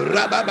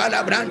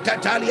 Rababala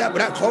Branta Talia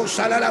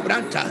Bracosa la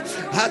Branta.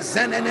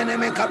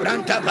 Azenemeka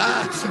Branta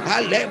Ba.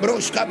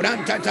 Alebroska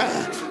Brantata.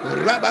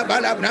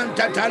 Rababala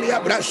Branta Talia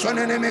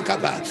Brashonemeka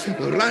Ba.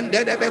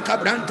 Rande de Beca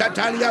Branta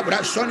Talia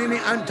Brashonimi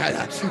Anta.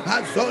 Branta,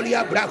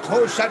 Azolia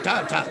Bracosha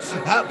Tata,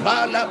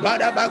 Apala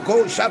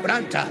Badabago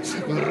Shabranta,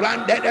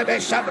 Rande de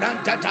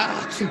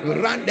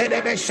Beshabrantata, Rande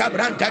de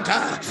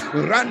Beshabrantata,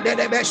 Rande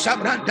de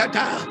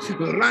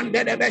Beshabrantata,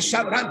 Rande de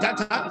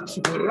Beshabrantata,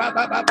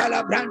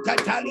 Rababala Branta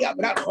Talia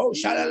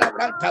Bracosha la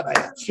Branta,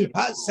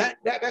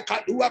 Asende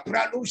Becadua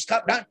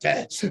Praluska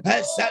Brante,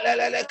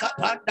 Esalele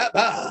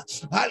Capandaba,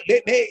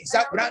 Alebe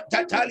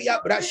Zabranta Talia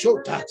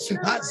Brashota,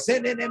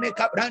 Azeneme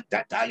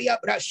Cabranta Talia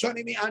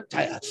Brashonimi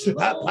Antaya,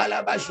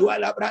 Apala Bajua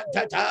la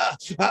Brantata,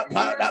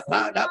 Apala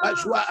Pada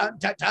Bajua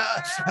Antata,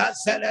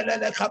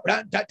 Azelele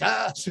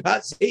Cabrantata,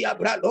 Azia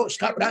Bralos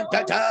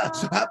Cabrantata,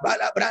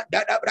 Apala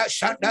Branda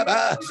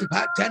Brashandaba,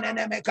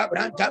 Ateneme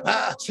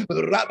Cabrantaba,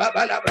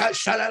 Rababala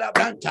Brashala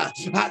Branta,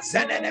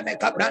 Azeneme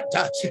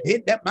Cabranta,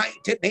 in the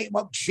mighty name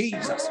of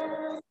Jesus.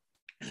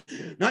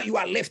 Now you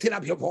are lifting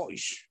up your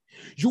voice.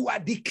 You are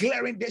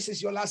declaring, this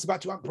is your last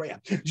battle and prayer.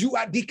 You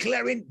are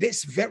declaring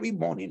this very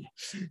morning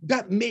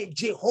that may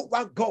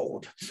Jehovah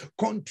God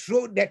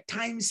control the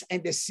times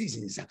and the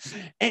seasons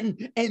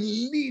and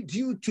lead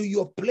you to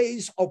your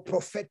place of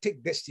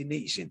prophetic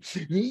destination,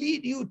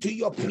 lead you to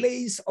your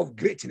place of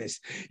greatness.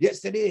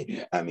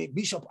 Yesterday,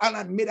 Bishop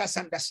Alan made us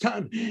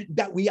understand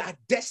that we are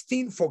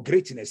destined for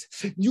greatness.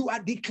 You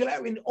are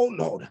declaring, oh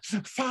Lord,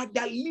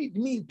 Father, lead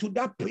me to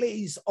that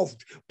place of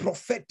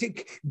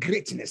prophetic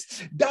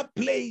greatness, that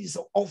place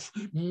of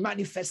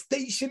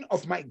manifestation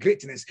of my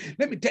greatness.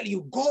 Let me tell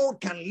you, God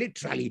can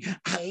literally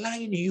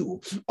align you,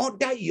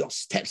 order your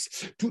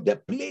steps to the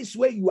place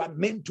where you are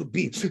meant to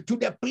be, to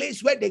the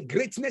place where the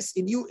greatness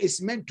in you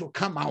is meant to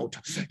come out.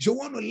 You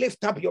want to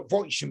lift up your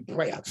voice in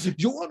prayer.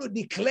 You want to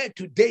declare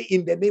today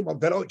in the name of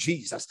the Lord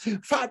Jesus,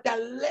 Father,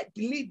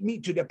 lead me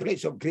to the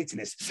place of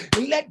greatness.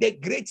 Let the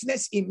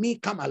greatness in me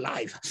come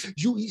alive.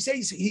 He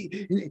says,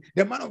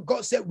 the man of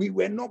God said, we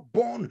were not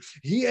born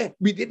here.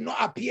 We did not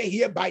appear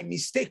here by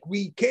mistake.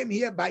 We came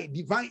here by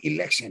divine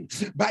election,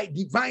 by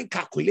divine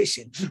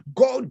calculation.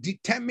 God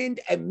determined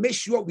and made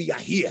sure we are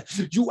here.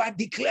 You are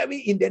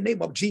declaring in the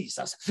name of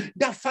Jesus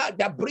that,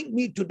 Father, bring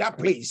me to that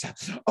place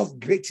of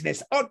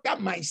greatness. Order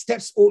my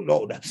steps, oh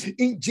Lord.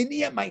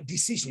 Engineer my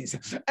decisions.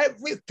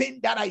 Everything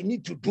that I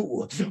need to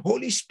do,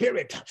 Holy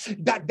Spirit,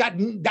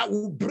 that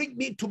will bring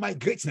me to my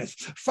greatness.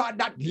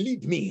 Father,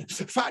 lead me.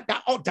 Father,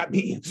 order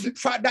me.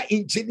 Father,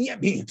 engineer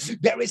me.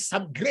 There is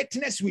some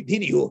greatness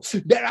within you.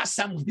 There are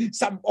some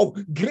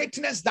of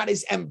greatness that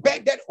is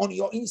embedded on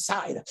your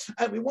inside,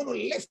 and we want to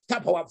lift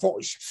up our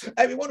voice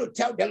and we want to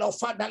tell the Lord,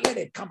 Father, let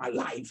it come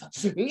alive.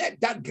 Let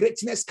that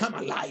greatness come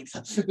alive.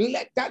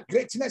 Let that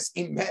greatness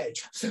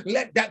emerge.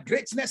 Let that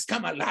greatness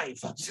come alive.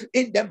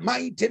 In the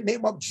mighty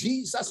name of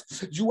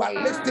Jesus, you are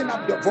lifting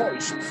up your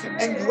voice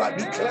and you are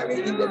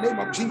declaring in the name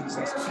of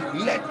Jesus,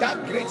 let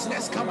that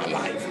greatness come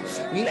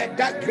alive. Let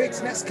that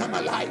greatness come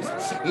alive.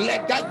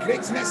 Let that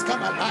greatness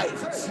come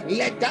alive.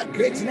 Let that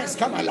greatness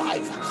come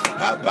alive.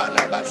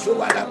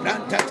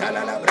 Branta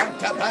Talala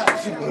Branta Ba,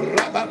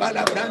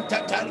 Rababala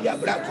Branta Talia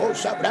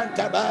Bracosha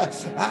Branta Ba,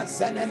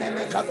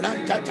 Azeneme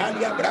Cabranta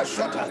Talia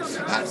Brashota,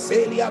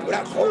 Azelia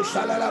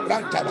Bracosha La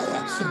Branta Ba,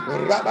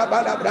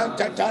 Rababala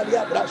Branta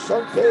Talia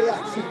Brashontea,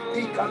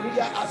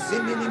 Icamia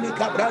Azimini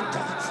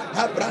Cabranta,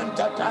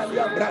 Abranta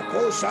Talia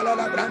Bracosha La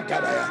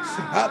Branta Ba,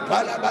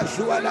 Apala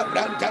Bashua La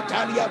Branta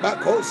Talia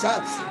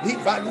Bacosa,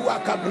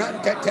 Ivanua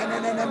Cabranta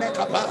Tenene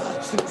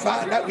Capa.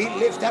 Father, we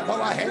lift up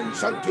our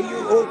hands unto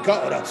you, O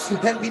God,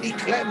 and we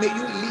declare, may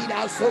you lead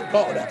us, oh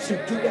God, to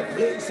the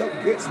place of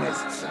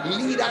greatness.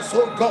 Lead us,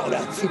 oh God,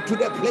 to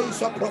the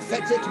place of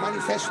prophetic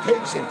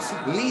manifestation.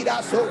 Lead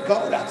us, oh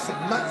God.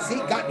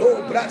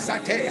 Mazigado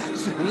Brasatea,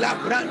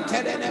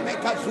 Labrante de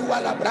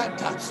Mekazua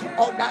Labranta.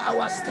 Order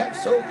our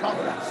steps, oh God.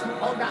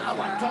 Order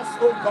our thoughts,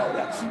 oh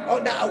God.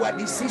 Order our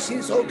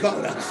decisions, oh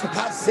God.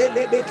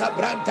 Hazelebeka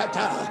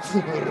Brantata,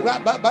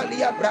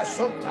 Rababalia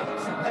Brasota,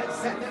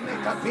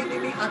 Ezenemeka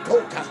Vinimi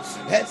Atota,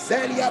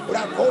 Ezelia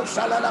Braco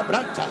Shalala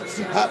Branta.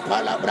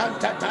 Apala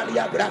Branta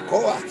Talia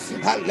Bracoa,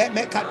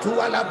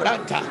 Alemekatua La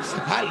Branta,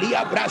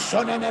 Alia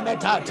Brashone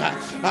Nemetata,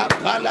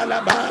 Apala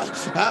Laba,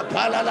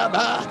 Apala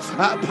Laba,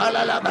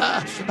 Apala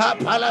Laba,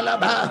 Apala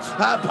Laba,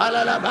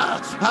 Apala Laba,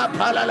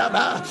 Apala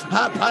Laba,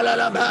 Apala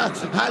Laba,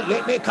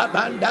 Alemeka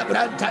Banda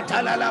Branta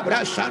Tala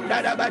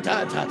Brashanda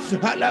Batata,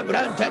 Ala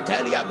Branta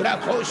Talia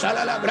Braco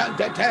Shala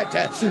Branta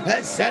Tete,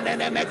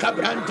 Senemeka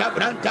Branta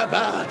Branta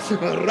Ba,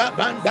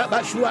 Rabanda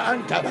Bashua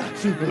Antaba,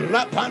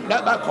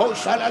 Rapanda Baco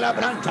Shala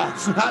Branta,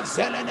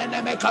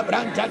 Azelene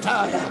Mecabranta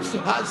Taya,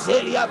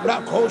 Azelia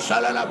Braco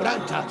Shala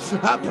Branta,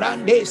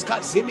 Abrandes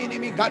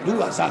Casimini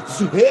Gaduaza,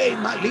 Hey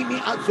Malimi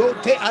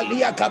Azote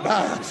Alia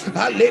Kaba,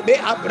 Alebe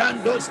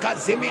Abrandos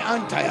Kazimi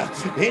Antaya,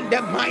 in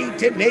the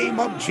mighty name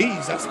of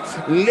Jesus,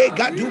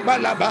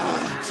 Legadubalaba,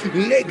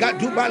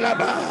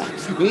 Legadubalaba,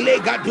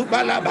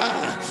 Legadubalaba,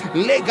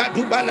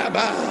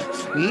 Legadubalaba,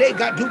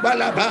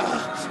 Legadubalaba,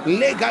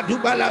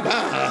 Legadubalaba,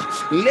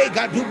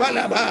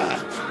 Legadubalaba,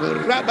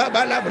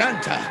 Rababala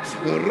Branta.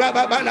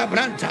 Rababala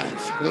Branta,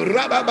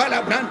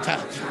 Rababala Branta,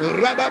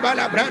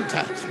 Rababala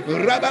Branta,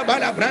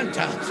 Rababala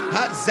Branta,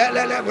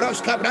 Hazelele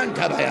Broska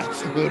Branta Baya,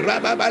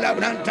 Rababala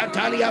Branta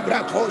Talia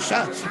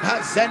Bracosa,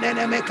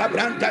 Hazenene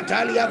Cabranta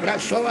Talia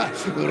Brashoa,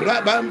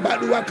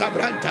 Rabambadua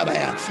Cabranta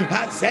Baya,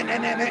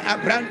 Hazenene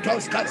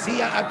Abrantos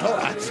Casia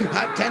Atoa,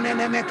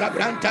 Hatenene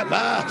Cabranta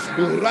Ba,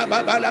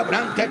 Rababala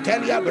Branta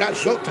Talia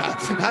Brashota,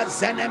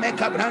 Hazeneme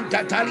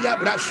Cabranta Talia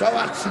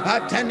Brashoa,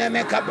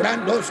 Hateneme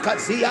Cabrandos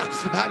Casia,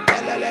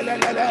 Atelele,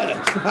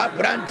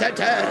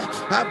 Abrantata,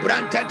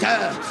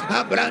 Abrantata,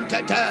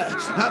 Abrantata,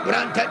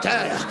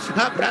 Abrantata,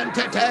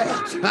 Abrantata,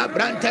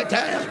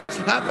 Abrantata,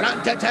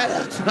 Abrantata,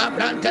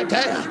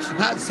 Abrantata,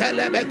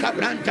 Azelebe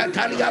Cabranta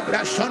Talia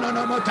Brashono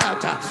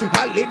Motata,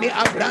 Alimi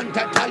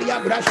Abranta Talia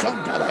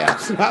Brashonta,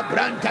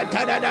 Abranta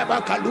Tada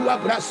Bacalua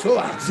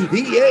Brasoa,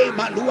 Ye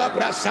Malua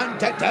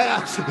Brasanta,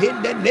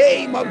 in the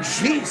name of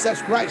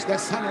Jesus Christ, the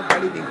Son of the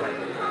Living God.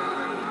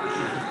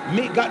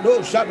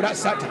 Migado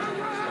Shabrasata.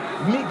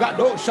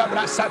 Migado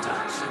Shabrasata,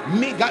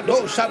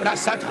 Migado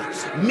Shabrasata,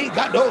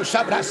 Migado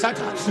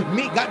Shabrasata,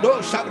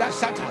 Migado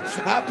Shabrasata,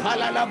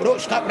 Apalala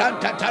Broska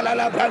Branta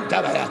Talala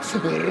Branta Baya,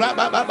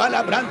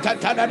 Rababala Branta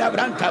Talala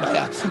Branta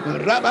Baya,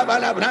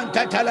 Rababala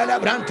Branta Talala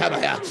Branta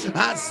Baya,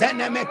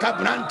 Azenemeka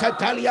Branta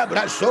Talia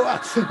Brashoa,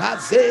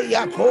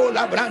 Azeya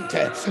Kola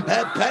Brante,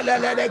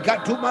 Pelele de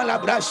Gatuma la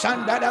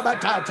Brashanda da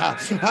Batata,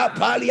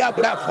 Apalia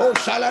Braco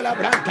Shalala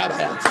Branta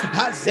Baya,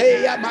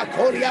 Azeya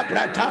Makoria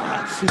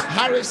Brata,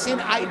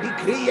 Harrison, I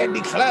decree and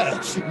declare,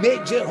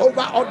 may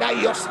Jehovah order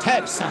your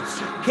steps.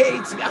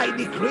 Kate, I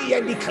decree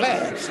and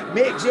declare,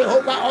 may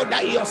Jehovah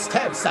order your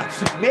steps.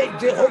 May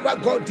Jehovah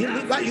God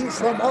deliver you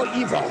from all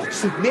evil.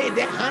 May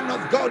the hand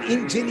of God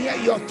engineer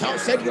your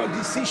thoughts and your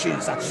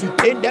decisions.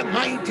 In the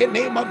mighty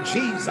name of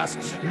Jesus.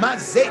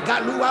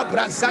 Mazegalua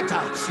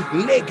Brazata,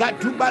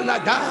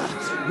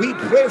 Legatubalada. We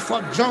pray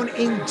for John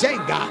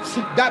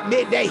Injenga, that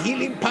may the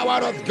healing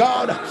power of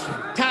God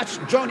touch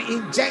John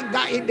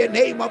Injenga in the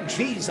name of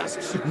Jesus.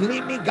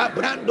 Limi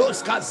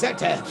Gabrandos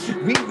Kazete.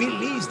 We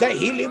release the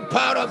healing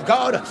power of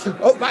God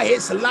over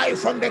his life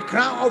from the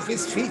crown of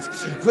his feet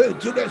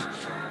to the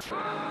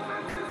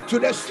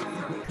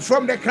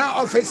from the crown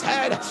of his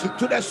head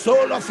to the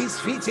sole of his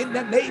feet in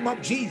the name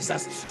of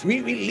Jesus.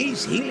 We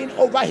release healing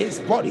over his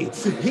body,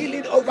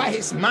 healing over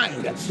his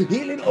mind,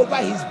 healing over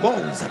his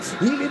bones,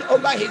 healing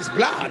over his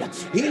blood,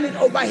 healing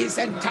over his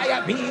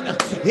entire being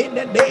in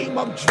the name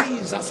of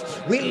Jesus.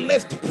 We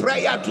lift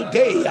prayer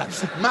today.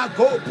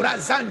 Mago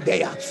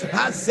Brazandea,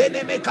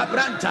 Azeneme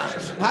Cabranta,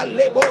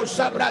 Alebo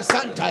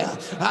Sabrasanta,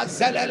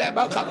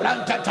 Azeleleba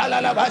Cabranta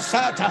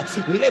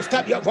Talalabasata. Lift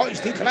up your voice,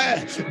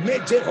 declare, may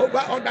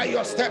Jehovah order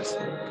your steps.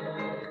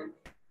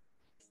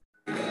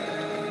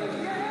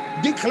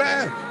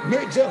 Declare,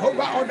 may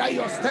Jehovah order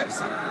your steps.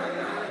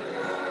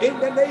 In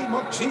the name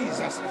of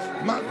Jesus.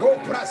 Mago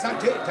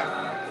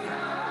Prasateta.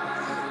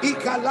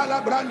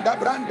 Ikalala Branda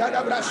Branda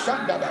da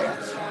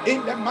Brashanda.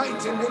 In the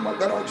mighty name of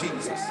the Lord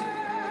Jesus.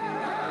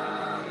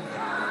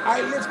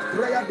 I lift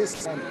prayer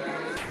this morning.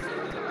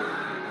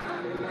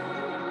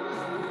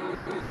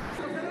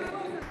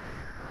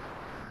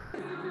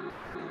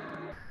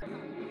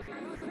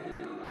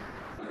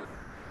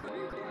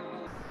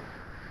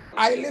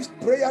 I lift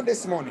prayer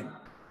this morning.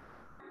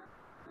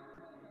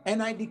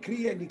 And I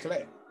decree and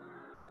declare,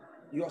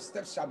 your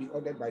steps shall be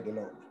ordered by the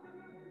Lord.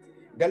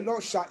 The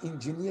Lord shall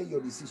engineer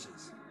your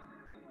decisions.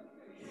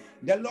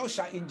 The Lord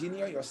shall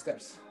engineer your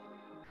steps.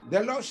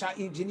 The Lord shall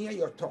engineer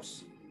your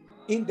thoughts.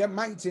 In the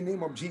mighty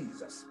name of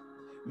Jesus.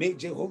 May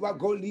Jehovah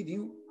God lead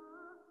you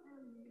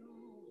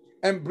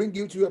and bring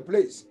you to a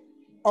place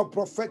of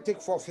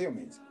prophetic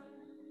fulfillment.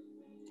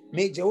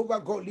 May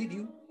Jehovah God lead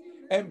you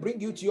and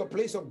bring you to your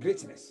place of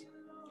greatness.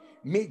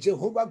 May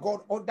Jehovah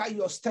God order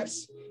your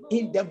steps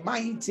in the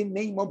mighty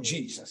name of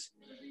Jesus.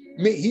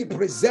 May he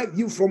preserve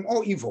you from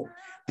all evil,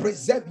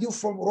 preserve you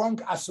from wrong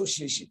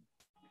association,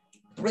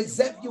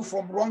 preserve you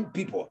from wrong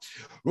people,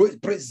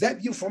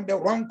 preserve you from the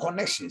wrong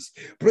connections,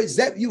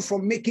 preserve you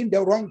from making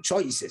the wrong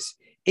choices.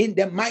 In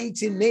the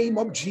mighty name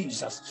of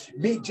Jesus,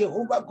 may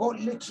Jehovah God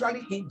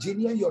literally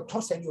engineer your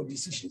thoughts and your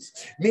decisions.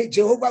 May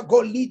Jehovah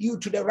God lead you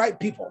to the right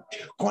people,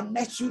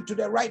 connect you to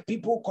the right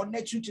people,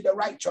 connect you to the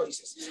right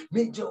choices.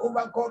 May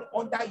Jehovah God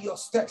order your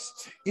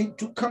steps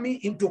into coming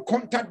into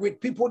contact with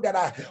people that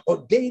are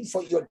ordained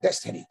for your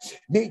destiny.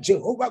 May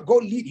Jehovah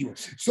God lead you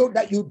so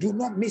that you do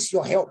not miss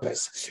your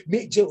helpers.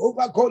 May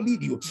Jehovah God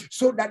lead you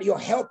so that your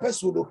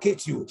helpers will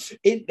locate you.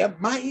 In the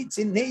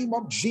mighty name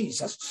of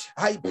Jesus,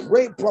 I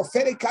pray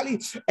prophetically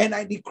and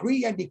I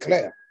decree and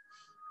declare,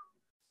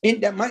 in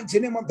the mighty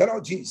name of the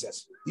Lord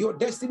Jesus, your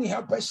destiny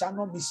helpers shall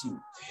not miss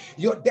you.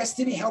 Your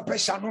destiny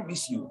helpers shall not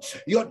miss you.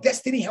 Your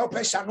destiny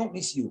helpers shall not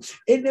miss you.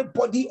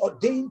 Anybody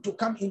ordained to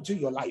come into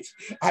your life,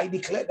 I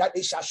declare that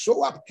they shall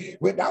show up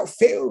without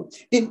fail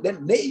in the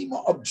name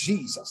of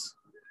Jesus.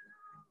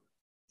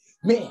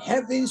 May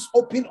heavens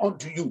open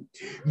unto you.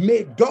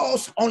 May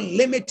doors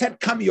unlimited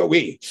come your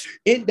way.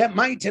 In the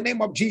mighty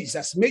name of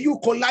Jesus, may you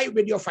collide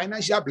with your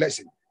financial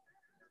blessing.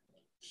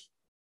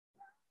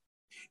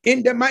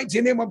 In the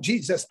mighty name of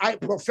Jesus, I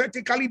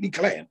prophetically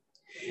declare,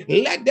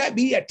 let there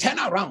be a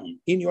turnaround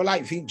in your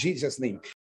life in Jesus' name.